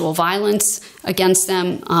use sexual violence against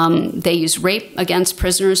them. They use rape against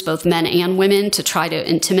prisoners, both men and women, to try to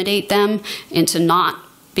intimidate them into not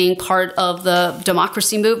being part of the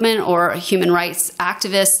democracy movement or human rights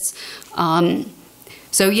activists.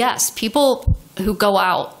 So yes, people who go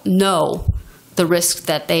out know the risk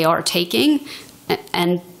that they are taking,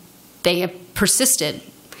 and they have persisted.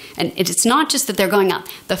 And it's not just that they're going out.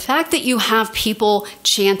 The fact that you have people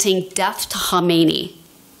chanting death to Khomeini,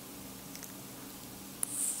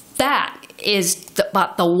 that is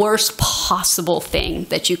about the worst possible thing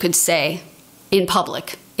that you could say in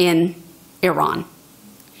public in Iran.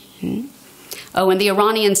 Oh, and the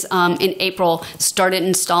Iranians in April started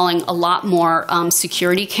installing a lot more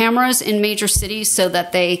security cameras in major cities so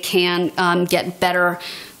that they can get better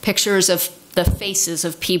pictures of the faces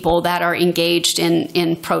of people that are engaged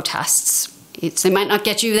in protests. They might not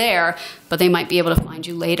get you there, but they might be able to find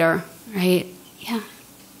you later, right? Yeah.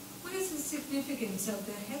 What is the significance of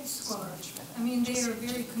the headscarf? I mean, they are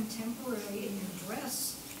very contemporary in their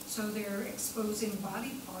dress, so they're exposing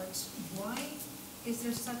body parts. Why is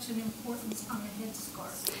there such an importance on the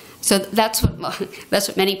headscarf? So that's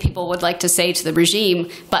what many people would like to say to the regime,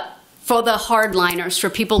 but for the hardliners, for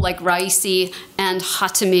people like Raisi and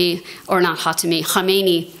Khatami, or not Khatami,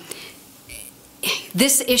 Khomeini,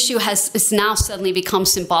 this issue has now suddenly become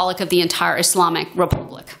symbolic of the entire Islamic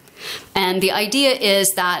Republic. And the idea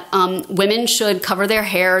is that women should cover their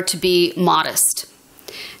hair to be modest.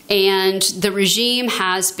 And the regime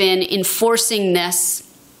has been enforcing this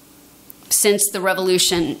since the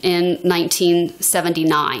revolution in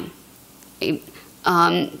 1979.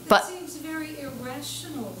 That seems very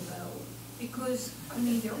irrational, though, because, I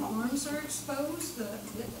mean, their arms are exposed, the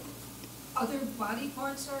other body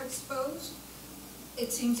parts are exposed.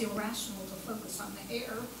 It seems irrational to focus on the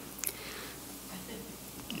hair.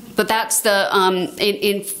 But that's the,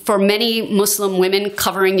 for many Muslim women,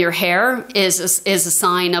 covering your hair is a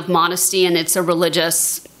sign of modesty, and it's a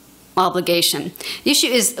religious obligation. The issue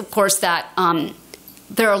is, of course, that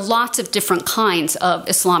there are lots of different kinds of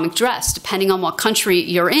Islamic dress. Depending on what country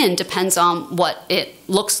you're in, depends on what it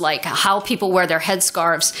looks like. How people wear their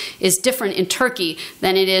headscarves is different in Turkey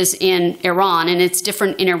than it is in Iran, and it's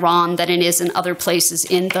different in Iran than it is in other places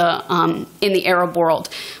in the Arab world.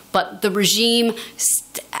 But the regime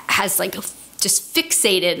has just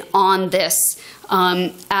fixated on this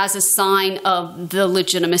as a sign of the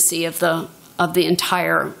legitimacy of the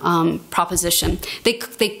entire proposition. They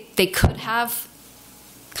could have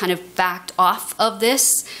kind of backed off of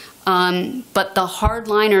this, but the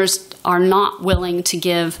hardliners are not willing to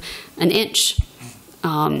give an inch.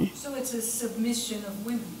 So it's a submission of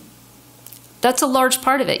women. That's a large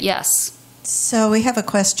part of it, yes. So we have a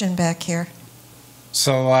question back here.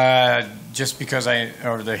 So just because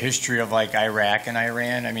or the history of like Iraq and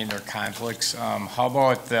Iran, I mean, they're conflicts. How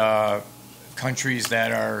about the countries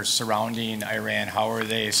that are surrounding Iran? How are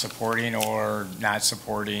they supporting or not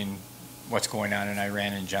supporting what's going on in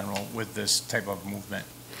Iran in general with this type of movement?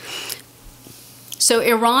 So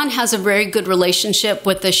Iran has a very good relationship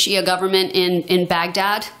with the Shia government in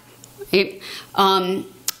Baghdad, right? And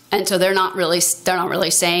so they're not really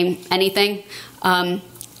saying anything.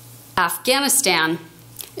 Afghanistan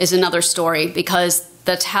is another story, because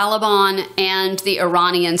the Taliban and the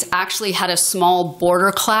Iranians actually had a small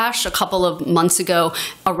border clash a couple of months ago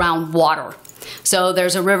around water. So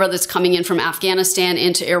there's a river that's coming in from Afghanistan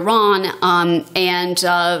into Iran, and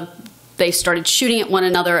they started shooting at one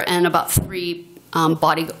another, and about 3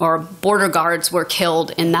 border guards were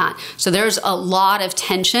killed in that. So there's a lot of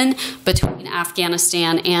tension between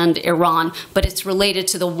Afghanistan and Iran, but it's related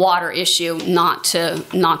to the water issue, not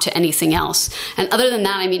to anything else. And other than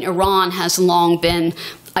that, I mean, Iran has long been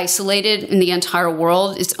isolated in the entire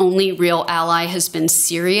world. Its only real ally has been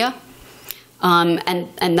Syria,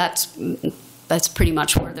 and that's pretty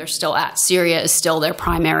much where they're still at. Syria is still their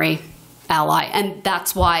primary ally, and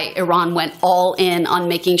that's why Iran went all in on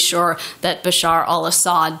making sure that Bashar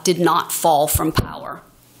al-Assad did not fall from power.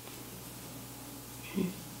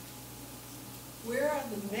 Where are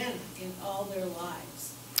the men in all their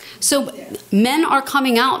lives? So men are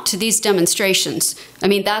coming out to these demonstrations. I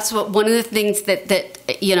mean, that's what one of the things that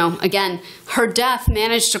you know, again, her death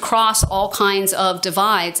managed to cross all kinds of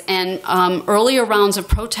divides, and earlier rounds of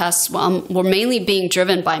protests were mainly being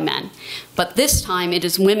driven by men. But this time it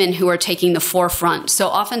is women who are taking the forefront. So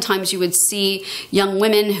oftentimes you would see young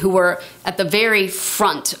women who were at the very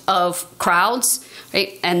front of crowds,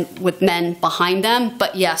 right, and with men behind them.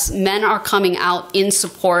 But yes, men are coming out in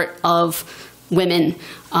support of women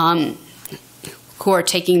who are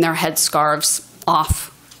taking their headscarves off.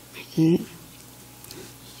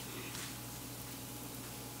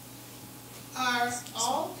 Are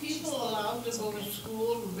all people allowed to go to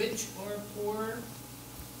school, rich or poor?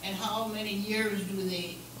 And how many years do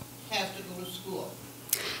they have to go to school?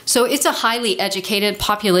 So it's a highly educated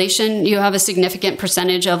population. You have a significant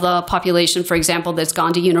percentage of the population, for example, that's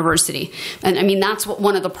gone to university. And I mean, that's what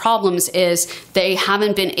one of the problems is. They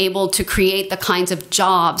haven't been able to create the kinds of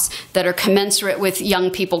jobs that are commensurate with young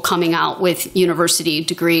people coming out with university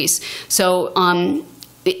degrees. So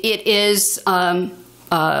it is, I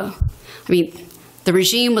mean, the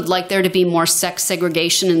regime would like there to be more sex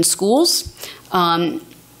segregation in schools.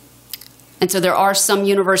 And so there are some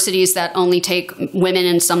universities that only take women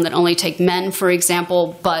and some that only take men, for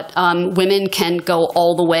example, but women can go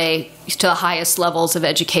all the way to the highest levels of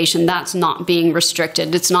education. That's not being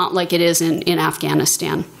restricted. It's not like it is in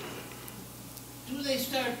Afghanistan. Do they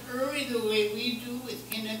start early the way we do with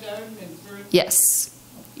kindergarten and first? Yes.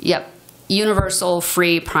 Yep. Universal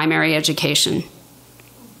free primary education.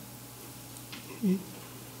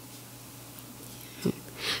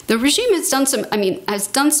 The regime has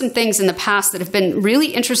done some things in the past that have been really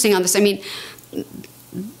interesting on this. I mean,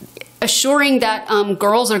 assuring that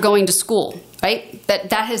girls are going to school, right?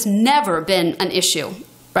 That has never been an issue,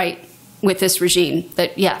 right, with this regime.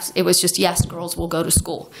 That yes, it was just yes, girls will go to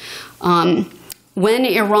school. When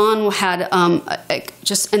Iran had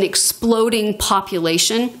just an exploding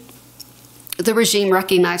population, the regime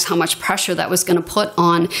recognized how much pressure that was going to put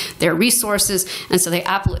on their resources, and so they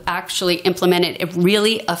actually implemented a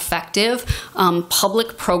really effective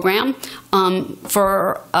public program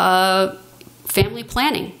for family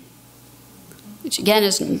planning, which again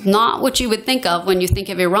is not what you would think of when you think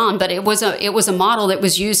of Iran, but it was a model that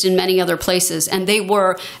was used in many other places, and they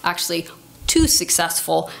were actually too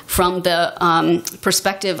successful from the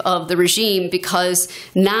perspective of the regime, because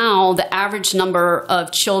now the average number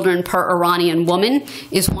of children per Iranian woman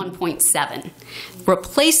is 1.7.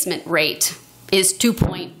 Replacement rate is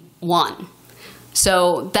 2.1.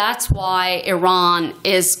 So that's why Iran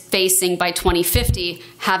is facing, by 2050,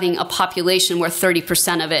 having a population where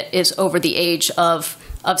 30% of it is over the age of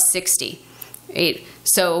 60. Right?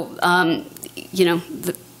 So, you know,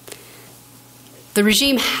 the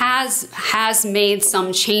regime has made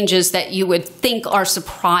some changes that you would think are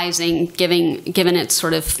surprising, given its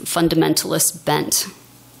sort of fundamentalist bent.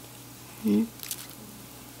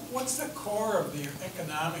 What's the core of their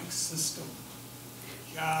economic system?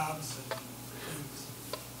 Jobs and things?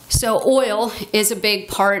 So oil is a big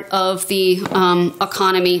part of the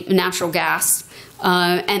economy, natural gas,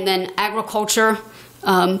 and then agriculture.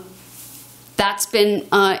 That's been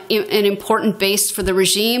an important base for the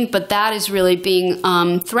regime, but that is really being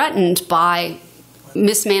threatened by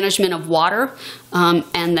mismanagement of water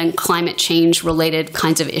and then climate change related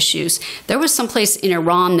kinds of issues. There was some place in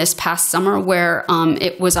Iran this past summer where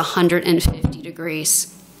it was 150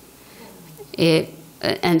 degrees.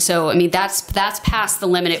 And so, I mean, that's past the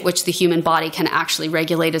limit at which the human body can actually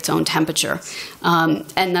regulate its own temperature.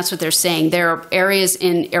 And that's what they're saying. There are areas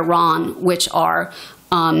in Iran which are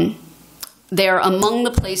they're among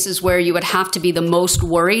the places where you would have to be the most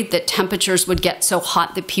worried that temperatures would get so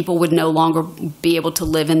hot that people would no longer be able to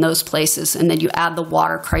live in those places. And then you add the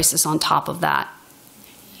water crisis on top of that.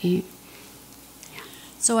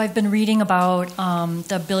 So I've been reading about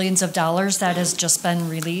the billions of dollars that has just been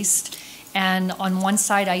released. And on one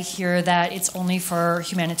side, I hear that it's only for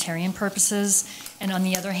humanitarian purposes. And on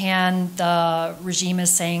the other hand, the regime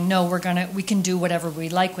is saying, no, we can do whatever we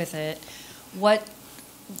like with it.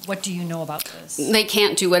 what do you know about this? They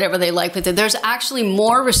can't do whatever they like with it. There's actually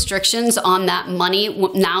more restrictions on that money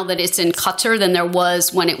now that it's in Qatar than there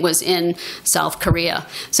was when it was in South Korea.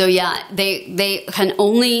 So yeah, they can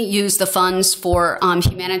only use the funds for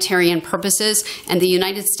humanitarian purposes, and the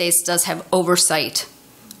United States does have oversight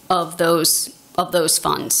of those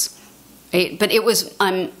funds. Right? But it was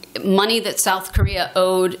money that South Korea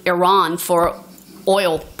owed Iran for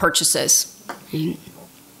oil purchases. Okay.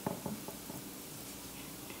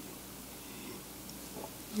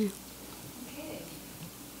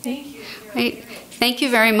 Thank you. Right. Thank you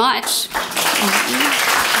very much. Thank you.